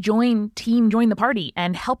actually join the Party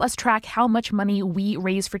and help us track how much money we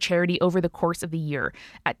raise for charity over the course of the year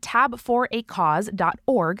at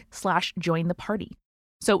tabforacause.org/jointheparty.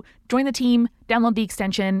 So join the team, download the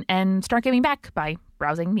extension, and start giving back by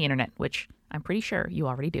browsing the internet, which I'm pretty sure you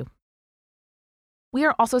already do. We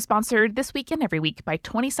are also sponsored this week and every week by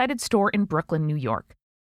 20-Sided Store in Brooklyn, New York.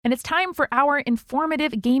 And it's time for our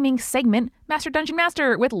informative gaming segment, Master Dungeon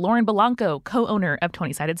Master, with Lauren Belanco, co-owner of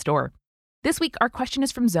 20-Sided Store. This week, our question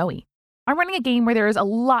is from Zoe. I'm running a game where there is a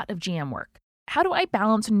lot of GM work. How do I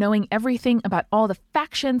balance knowing everything about all the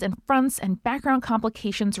factions and fronts and background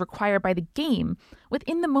complications required by the game with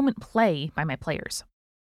in-the-moment play by my players?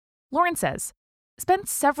 Lauren says, spend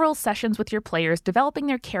several sessions with your players developing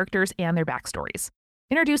their characters and their backstories.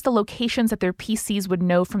 Introduce the locations that their PCs would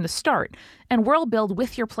know from the start, and world build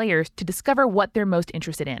with your players to discover what they're most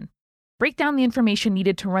interested in. Break down the information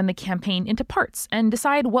needed to run the campaign into parts and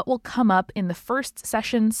decide what will come up in the first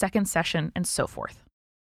session, second session, and so forth.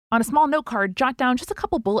 On a small note card, jot down just a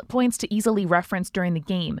couple bullet points to easily reference during the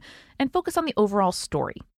game, and focus on the overall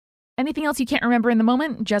story. Anything else you can't remember in the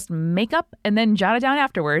moment, just make up and then jot it down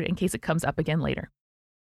afterward in case it comes up again later.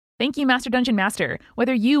 Thank you, Master Dungeon Master.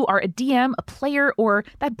 Whether you are a DM, a player, or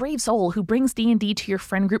that brave soul who brings D&D to your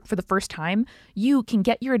friend group for the first time, you can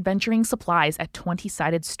get your adventuring supplies at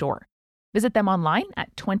 20-Sided Store. Visit them online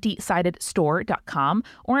at 20sidedstore.com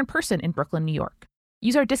or in person in Brooklyn, New York.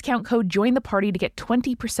 Use our discount code JOINTHEPARTY to get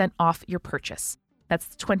 20% off your purchase.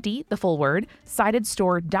 That's 20, the full word,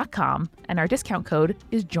 sidedstore.com, and our discount code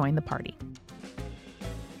is JOINTHEPARTY.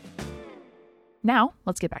 Now,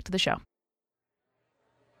 let's get back to the show.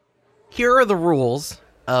 Here are the rules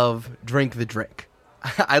of Drink the Drink.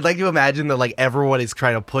 I'd like to imagine that everyone is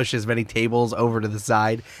trying to push as many tables over to the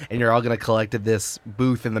side, and you're all going to collect at this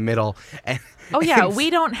booth in the middle. We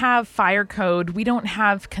don't have fire code, we don't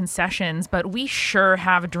have concessions, but we sure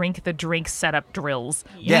have Drink the Drink setup drills.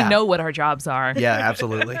 Yeah. We know what our jobs are. Yeah,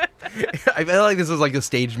 absolutely. I feel like this is like a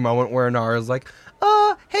staged moment where Inara's like,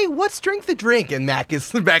 hey, what's drink the drink? And Mac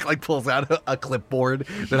like pulls out a clipboard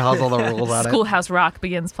that has all the rules on it. Schoolhouse Rock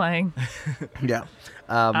begins playing. Yeah.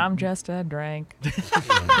 I'm just a drink.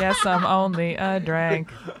 Yes, I'm only a drink.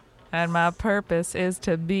 And my purpose is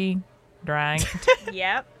to be dranked.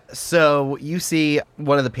 Yep. So you see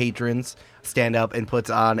one of the patrons stand up and puts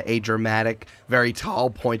on a dramatic, very tall,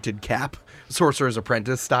 pointed cap, Sorcerer's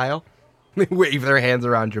Apprentice style. Wave their hands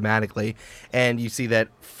around dramatically. And you see that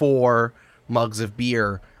 4 mugs of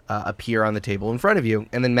beer appear on the table in front of you.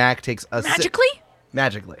 And then Mac takes a Magically?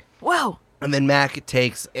 Magically. Whoa. And then Mac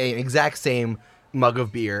takes an exact same mug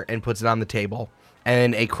of beer and puts it on the table.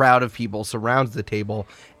 And a crowd of people surrounds the table,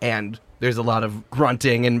 and there's a lot of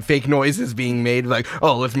grunting and fake noises being made, like,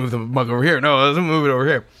 oh, let's move the mug over here. No, let's move it over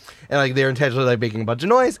here. And like they're intentionally like making a bunch of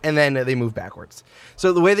noise, and then they move backwards.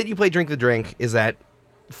 So the way that you play Drink the Drink is that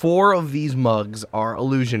 4 of these mugs are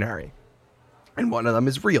illusionary, and one of them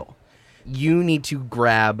is real. You need to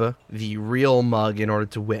grab the real mug in order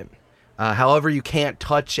to win. However, you can't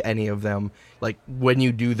touch any of them. Like, when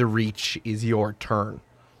you do the reach is your turn.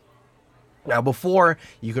 Now, before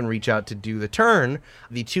you can reach out to do the turn,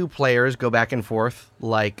 the 2 players go back and forth,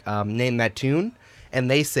 like, name that tune,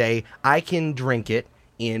 and they say, I can drink it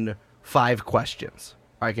in 5 questions.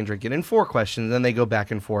 Or I can drink it in 4 questions, then they go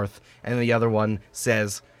back and forth, and the other one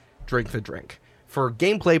says, drink the drink. For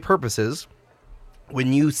gameplay purposes,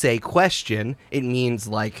 when you say question, it means,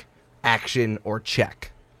 like, action or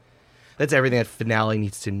check. That's everything that Finale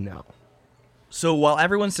needs to know. So while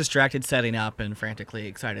everyone's distracted setting up and frantically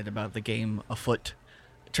excited about the game afoot,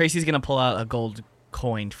 Tracy's going to pull out a gold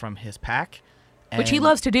coin from his pack. Which he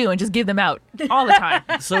loves to do and just give them out all the time.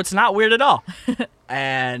 So it's not weird at all.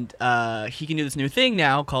 And he can do this new thing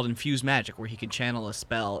now called Infuse Magic, where he can channel a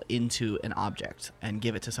spell into an object and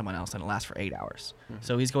give it to someone else, and it lasts for 8 hours. Mm-hmm.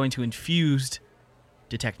 So he's going to infuse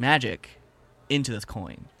Detect Magic into this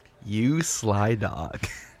coin. You sly dog.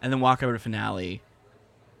 And then walk over to Finale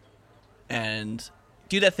and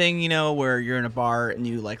do that thing, you know, where you're in a bar and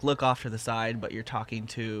you like look off to the side, but you're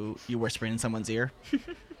whispering in someone's ear.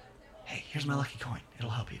 Hey, here's my lucky coin. It'll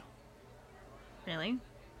help you. Really?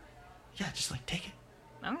 Yeah, just like take it.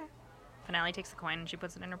 Okay. Finale takes the coin and she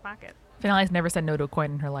puts it in her pocket. Finale's never said no to a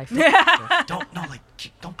coin in her life.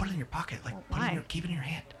 Don't put it in your pocket. Like, keep it in your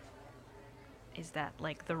hand. Is that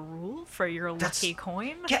like the rule for your lucky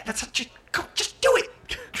coin? Yeah, just do it.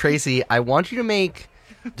 Tracy, I want you to make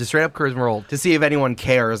just straight up charisma roll to see if anyone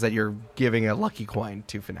cares that you're giving a lucky coin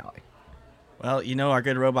to Finale. Well, you know our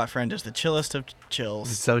good robot friend is the chillest of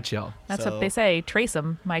chills. It's so chill. That's what they say. Trace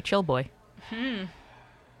him, my chill boy.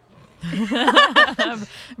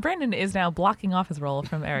 Brandon is now blocking off his roll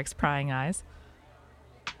from Eric's prying eyes.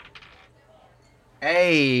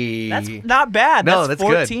 Hey. That's not bad. No, that's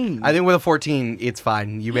 14. Good. I think with a 14, it's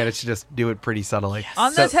fine. You managed to just do it pretty subtly. Yes.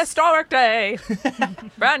 On this historic day,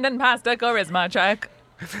 Brandon passed a charisma check.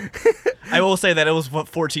 I will say that it was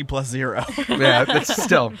 14 plus 0. Yeah, but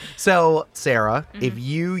still. So, Sarah, if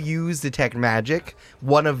you use Detect Magic,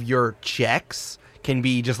 one of your checks can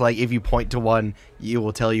be just like, if you point to one, it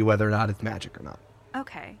will tell you whether or not it's magic or not.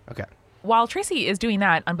 Okay. Okay. While Tracy is doing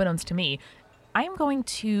that, unbeknownst to me, I am going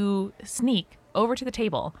to sneak over to the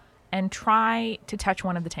table and try to touch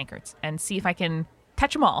one of the tankards and see if I can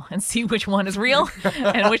touch them all and see which one is real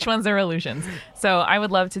and which ones are illusions. So I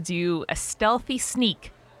would love to do a stealthy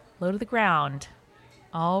sneak, low to the ground,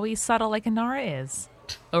 always subtle like Inara is,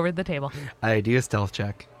 over the table. I do a stealth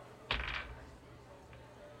check.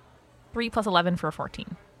 3 plus 11 for a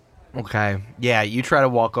 14. Okay. Yeah, you try to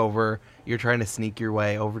walk over. You're trying to sneak your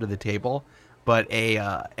way over to the table, but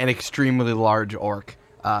an extremely large orc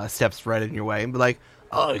steps right in your way and be like,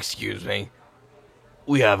 "Oh, excuse me.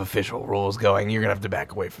 We have official rules going. You're going to have to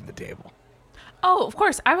back away from the table." Oh, of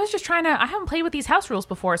course. I was just I haven't played with these house rules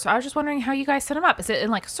before, so I was just wondering how you guys set them up. Is it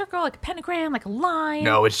in like a circle, like a pentagram, like a line?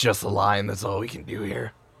 No, it's just a line. That's all we can do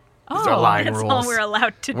here. Oh, these are line that's rules. all we're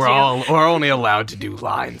allowed to do. We're only allowed to do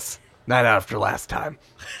lines. Not after last time.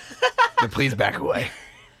 So please back away.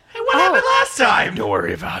 Hey, what happened last time? Don't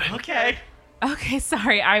worry about it. Okay,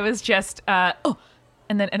 sorry. I was just, and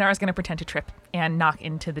then Inara's going to pretend to trip and knock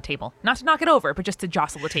into the table. Not to knock it over, but just to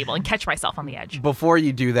jostle the table and catch myself on the edge. Before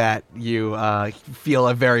you do that, you feel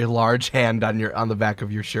a very large hand on the back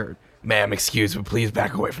of your shirt. Ma'am, excuse me, please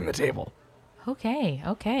back away from the table.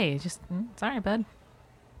 Okay. Just, sorry, bud.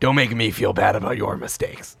 Don't make me feel bad about your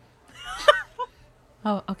mistakes.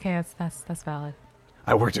 Oh, okay, that's valid.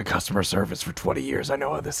 I worked in customer service for 20 years. I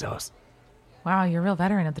know how this goes. Wow, you're a real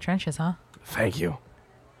veteran of the trenches, huh? Thank you.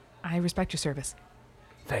 I respect your service.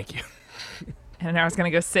 Thank you. And Inara's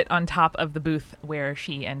going to go sit on top of the booth where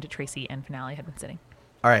she and Tracy and Finale had been sitting.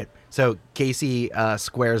 All right. So Casey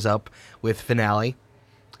squares up with Finale,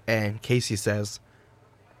 and Casey says,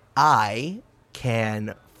 I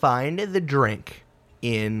can find the drink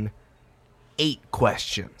in 8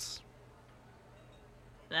 questions.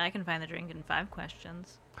 I can find the drink in 5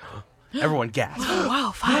 questions. Everyone gasped. Oh,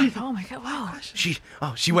 wow, 5. Oh my god, wow.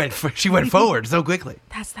 She went forward so quickly.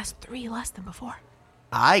 That's 3 less than before.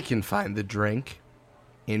 I can find the drink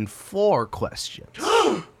in 4 questions.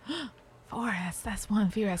 4. That's one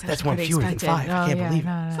fewer. That's one fewer than 5. I can't believe it.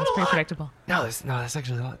 No, that's pretty predictable. No, that's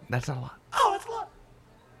actually a lot. That's not a lot. Oh, it's a lot.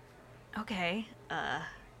 Okay. I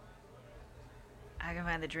can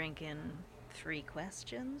find the drink in 3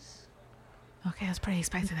 questions. Okay, that's pretty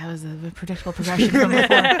expected. That was a predictable progression from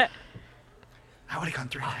before. I would have gone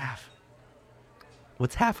 3.5.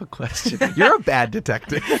 What's half a question? You're a bad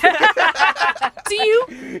detective. Do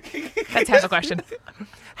you? That's half a question.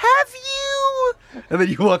 Have you? And then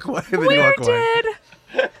you walk away. Where did?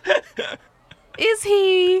 Is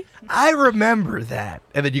he? I remember that.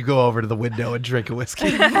 And then you go over to the window and drink a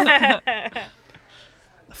whiskey.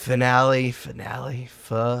 Finale.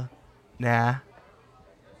 Nah.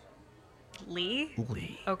 Lee?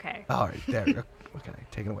 Okay. All right, there. Okay,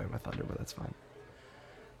 taking away my thunder, but that's fine.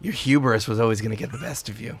 Your hubris was always going to get the best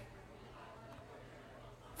of you.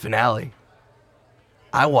 Finale.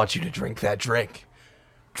 I want you to drink that drink.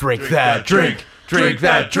 Drink that drink. Drink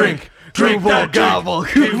that drink. Gooble gobble.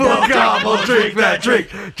 Gooble gobble. Drink that drink.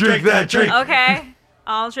 Drink that drink. Okay.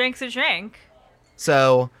 All drinks a drink.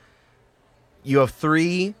 So, you have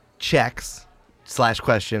 3 checks /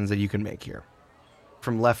 questions that you can make here.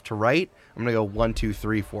 From left to right, I'm going to go 1, 2,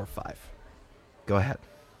 3, 4, 5. Go ahead.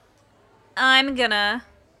 I'm gonna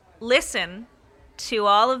listen to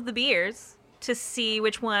all of the beers to see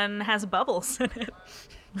which one has bubbles in it.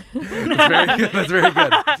 That's very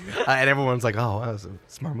good. And everyone's like, oh, that was a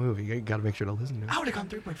smart move. You got to make sure to listen to it. I would have gone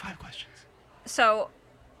 3.5 questions. So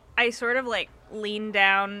I sort of like lean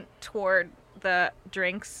down toward the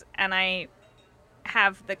drinks and I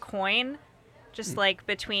have the coin just like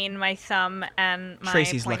between my thumb and my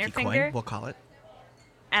Tracy's pointer lucky finger. coin, we'll call it.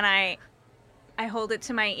 And I hold it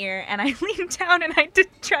to my ear and I lean down and I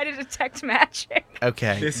try to detect magic.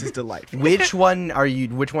 Okay. This is delightful. Which one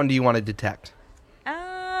do you want to detect?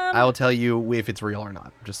 I will tell you if it's real or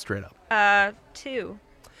not, just straight up. 2.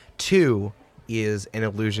 2 is an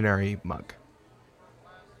illusionary mug.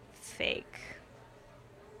 Fake.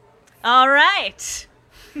 All right.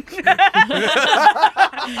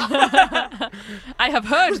 I have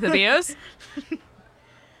heard the beers.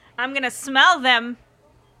 I'm gonna smell them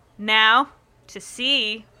now to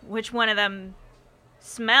see which one of them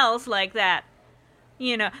smells like that.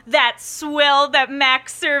 You know, that swill that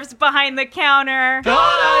Max serves behind the counter.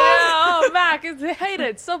 Oh, Mac, I hate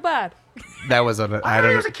it so bad. That was I don't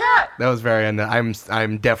know. a cat. That was very.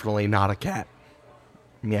 I'm definitely not a cat.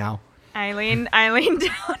 Meow. I lean down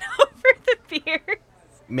over the beer.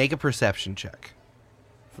 Make a perception check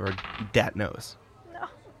for Dat knows.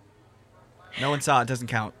 No one saw it. Doesn't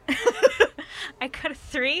count. I got a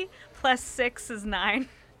 3 plus 6 is 9.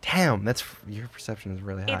 Damn, your perception is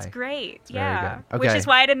really high. It's great, It's very yeah. good. Which Okay. is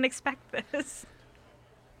why I didn't expect this.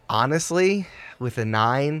 Honestly, with a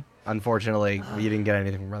 9, unfortunately, you didn't get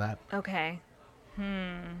anything from that. Okay.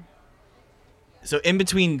 So in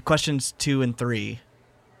between questions 2 and 3,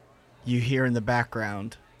 you hear in the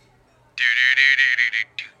background.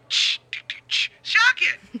 Shock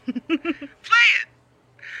it. Play it.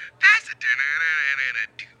 Pass it.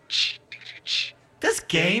 This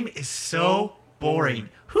game is so boring.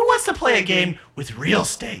 Who wants to play a game with real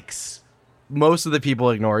stakes? Most of the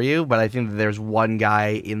people ignore you, but I think that there's one guy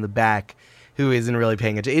in the back who isn't really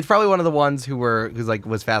paying attention. It's probably one of the ones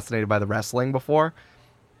was fascinated by the wrestling before.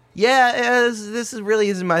 Yeah, this really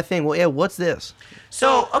isn't my thing. Well, yeah, what's this?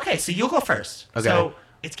 So you'll go first. Okay. So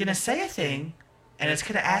it's going to say a thing, and it's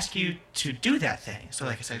going to ask you to do that thing. So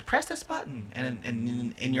like I said, press this button. And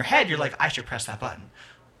in your head, you're like, I should press that button.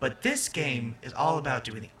 But this game is all about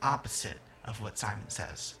doing the opposite of what Simon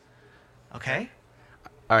says. Okay?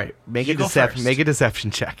 All right, make You a go first. deception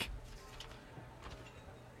check.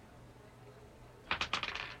 Oh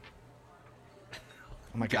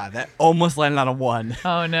my god, that almost landed on a 1.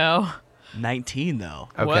 Oh no. 19 though.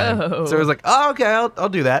 Okay. Whoa. So it was like, oh, okay, I'll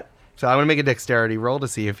do that. So I'm gonna make a dexterity roll to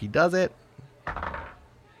see if he does it.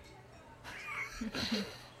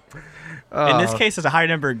 In this case, is a high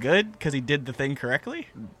number good because he did the thing correctly?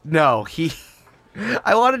 No,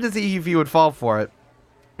 I wanted to see if he would fall for it,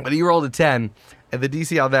 but he rolled a 10, and the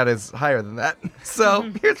DC on that is higher than that. So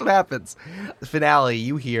here's what happens. Finale,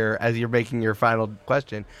 you hear, as you're making your final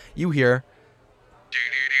question, you hear,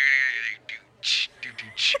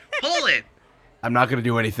 Pull it. I'm not gonna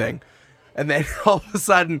do anything. And then all of a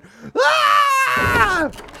sudden,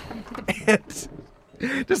 ah! And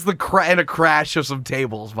just and a crash of some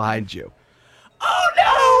tables behind you. Oh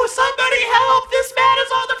no! Somebody help! This man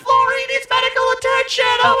is on the floor. He needs medical attention.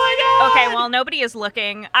 Oh my god! Okay, while nobody is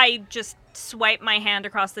looking, I just swipe my hand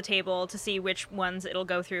across the table to see which ones it'll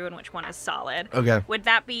go through and which one is solid. Okay. Would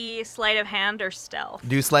that be sleight of hand or stealth?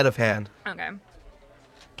 Do sleight of hand. Okay.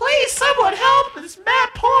 Please, someone help this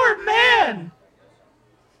poor man.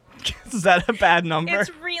 Is that a bad number? It's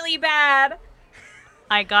really bad.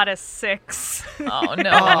 I got a 6. Oh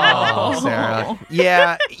no. Oh, Sarah.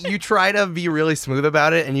 Yeah, you try to be really smooth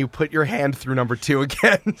about it, and you put your hand through number 2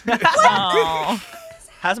 again. Oh.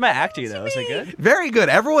 How's my acting, though? Is it good? Very good.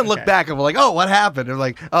 Everyone looked Okay. back and were like, "Oh, what happened?" They're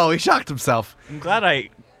like, "Oh, he shocked himself." I'm glad I,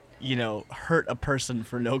 hurt a person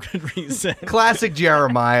for no good reason. Classic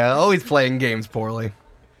Jeremiah, always playing games poorly.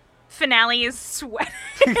 Finale is sweating.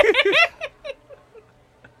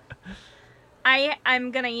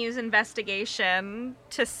 I'm gonna use investigation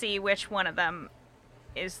to see which one of them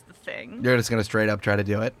is the thing. You're just gonna straight up try to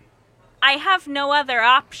do it. I have no other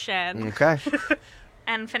option. Okay.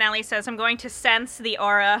 And Finale says, I'm going to sense the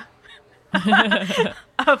aura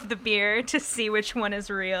of the beer to see which one is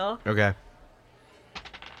real. Okay.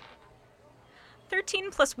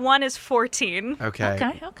 13 plus 1 is 14.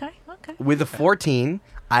 Okay. Okay. With a 14,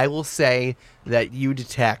 I will say that you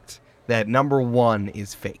detect that number 1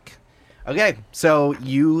 is fake. Okay, so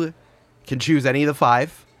you can choose any of the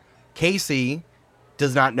 5. Casey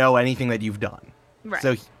does not know anything that you've done. Right.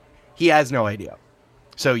 So he has no idea.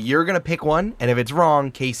 So you're going to pick one, and if it's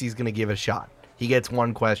wrong, Casey's going to give it a shot. He gets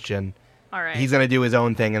one question. All right. He's going to do his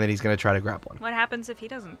own thing, and then he's going to try to grab one. What happens if he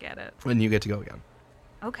doesn't get it? Then you get to go again.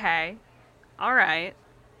 Okay. All right.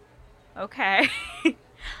 Okay.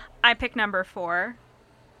 I pick number 4.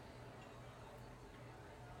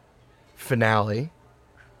 Finale.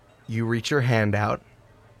 You reach your hand out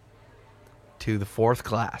to the 4th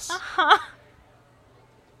glass. Huh?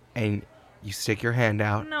 And you stick your hand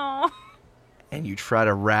out, No. and you try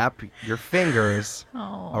to wrap your fingers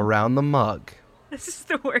Oh. around the mug. This is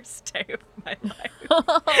the worst day of my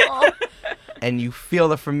life. And you feel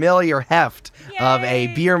the familiar heft of a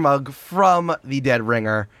Yay. beer mug from the Dead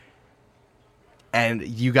Ringer. And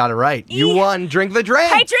you got it right. You Yeah. won Drink the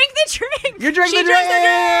Drink. I drink the drink. You drink She the drinks drink.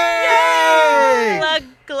 Yay! Glug,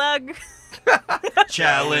 glug.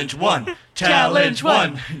 Challenge 1. Challenge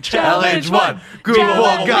 1. Challenge 1. Google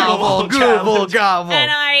Challenge gobble, one. Google gobble. And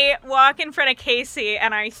I walk in front of Casey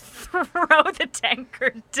and I throw the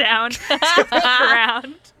tankard down to the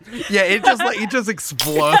ground. Yeah, it just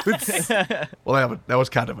explodes. Well, that was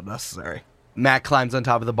kind of unnecessary. Matt climbs on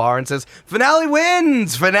top of the bar and says, "Finale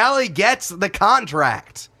wins! Finale gets the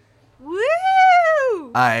contract."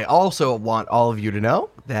 Woo! I also want all of you to know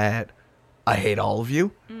that I hate all of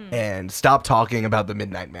you, and stop talking about the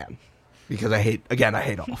Midnight Man, because I hate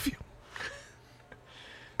all of you.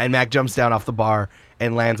 And Mac jumps down off the bar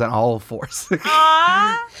and lands on all fours.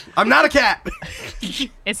 Aw. I'm not a cat.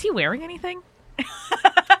 Is he wearing anything?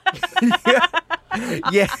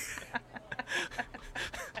 Yeah.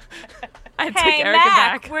 I take Hey, Erica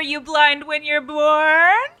Mac, back. were you blind when you're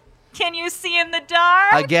born? Can you see in the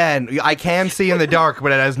dark? Again, I can see in the dark,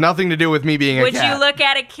 but it has nothing to do with me being a Would cat. you look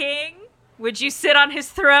at a king? Would you sit on his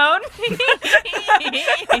throne?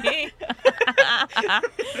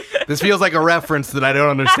 This feels like a reference that I don't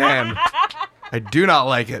understand. I do not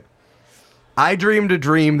like it. I dreamed a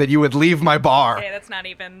dream that you would leave my bar. Okay, that's not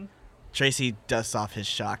even. Tracy dusts off his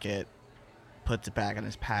shocket, puts it back in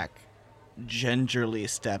his pack, gingerly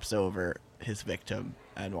steps over his victim,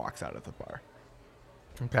 and walks out of the bar.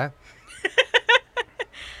 Okay.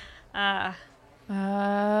 All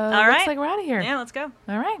right. Looks like we're out of here. Yeah, let's go.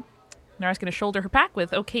 All right. Nara's going to shoulder her pack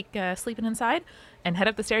with Oatcake sleeping inside and head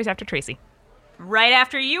up the stairs after Tracy. Right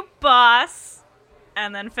after you, boss.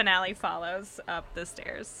 And then Finale follows up the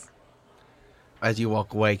stairs. As you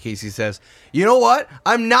walk away, Casey says, "You know what?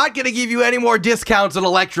 I'm not going to give you any more discounts at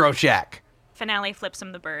Electro Shack. Finale flips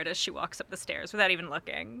him the bird as she walks up the stairs without even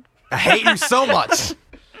looking. I hate you so much."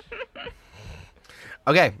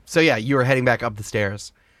 Okay, so yeah, you are heading back up the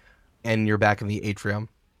stairs, and you're back in the atrium.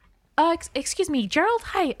 Excuse me, Gerald.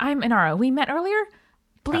 Hi, I'm Inara. We met earlier.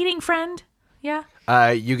 Bleeding friend. Yeah.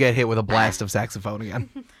 You get hit with a blast of saxophone again.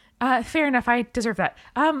 Fair enough. I deserve that.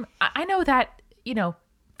 I know that,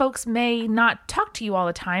 folks may not talk to you all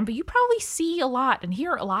the time, but you probably see a lot and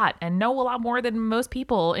hear a lot and know a lot more than most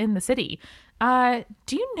people in the city. Do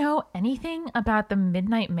you know anything about the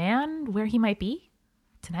Midnight Man, where he might be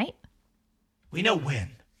tonight? We know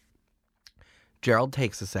when. Gerald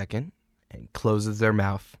takes a second, and closes their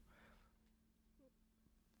mouth,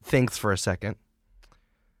 thinks for a second,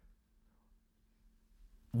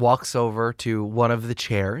 walks over to one of the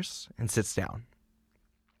chairs and sits down.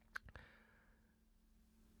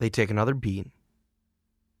 They take another beat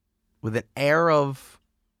with an air of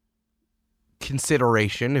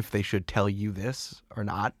consideration if they should tell you this or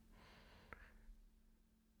not.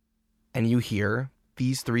 And you hear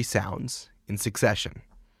these three sounds in succession.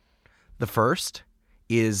 The first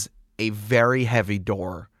is a very heavy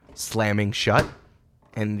door slamming shut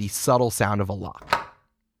and the subtle sound of a lock.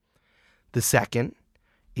 The second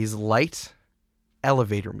is light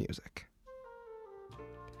elevator music.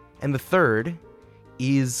 And the third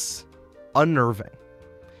is unnerving.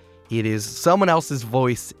 It is someone else's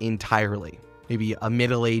voice entirely, maybe a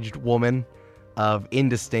middle-aged woman of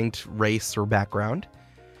indistinct race or background.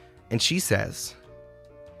 And she says,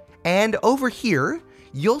 "And over here,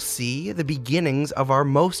 you'll see the beginnings of our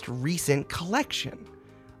most recent collection,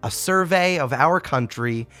 a survey of our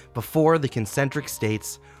country before the concentric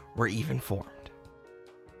states were even formed."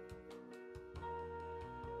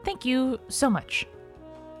 Thank you so much.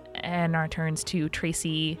 And our turns to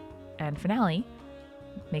Tracy and Finale,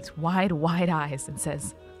 makes wide eyes and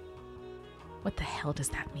says, "What the hell does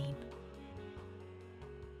that mean?"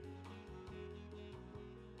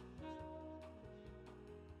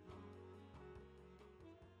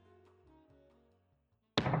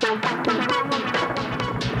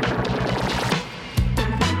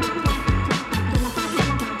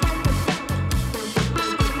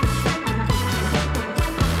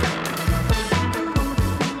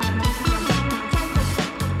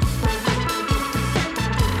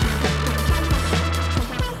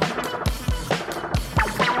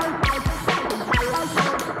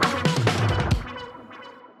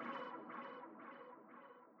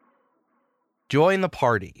 Join the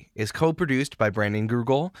Party is co-produced by Brandon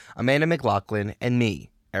Grugel, Amanda McLaughlin, and me,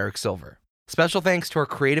 Eric Silver. Special thanks to our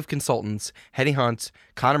creative consultants, Hetty Hunt,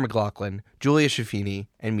 Connor McLaughlin, Julia Shafini,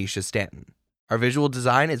 and Misha Stanton. Our visual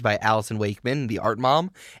design is by Allison Wakeman, the art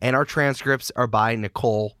mom, and our transcripts are by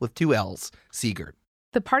Nicole, with 2 L's, Siegert.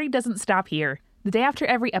 The party doesn't stop here. The day after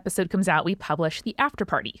every episode comes out, we publish the After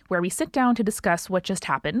Party, where we sit down to discuss what just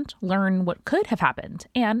happened, learn what could have happened,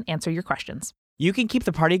 and answer your questions. You can keep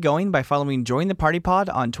the party going by following Join the Party Pod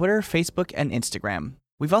on Twitter, Facebook, and Instagram.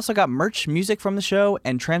 We've also got merch, music from the show,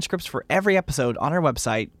 and transcripts for every episode on our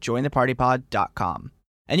website, jointhepartypod.com.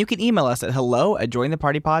 And you can email us at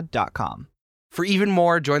hello@jointhepartypod.com. For even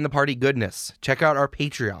more Join the Party goodness, check out our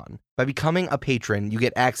Patreon. By becoming a patron, you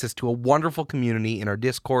get access to a wonderful community in our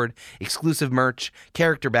Discord, exclusive merch,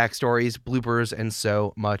 character backstories, bloopers, and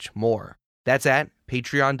so much more. That's at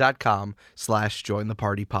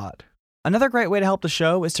patreon.com/jointhepartypod. Another great way to help the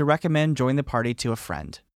show is to recommend Join the Party to a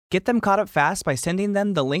friend. Get them caught up fast by sending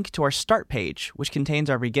them the link to our start page, which contains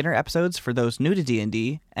our beginner episodes for those new to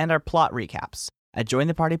D&D and our plot recaps at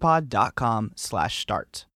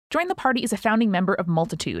jointhepartypod.com/start. Join the Party is a founding member of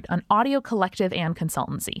Multitude, an audio collective and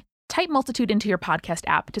consultancy. Type Multitude into your podcast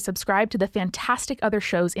app to subscribe to the fantastic other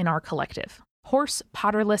shows in our collective: Horse,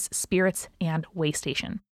 Potterless, Spirits, and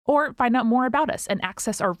Waystation. Or find out more about us and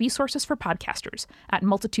access our resources for podcasters at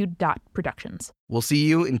multitude.productions. We'll see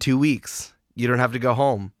you in 2 weeks. You don't have to go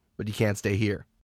home, but you can't stay here.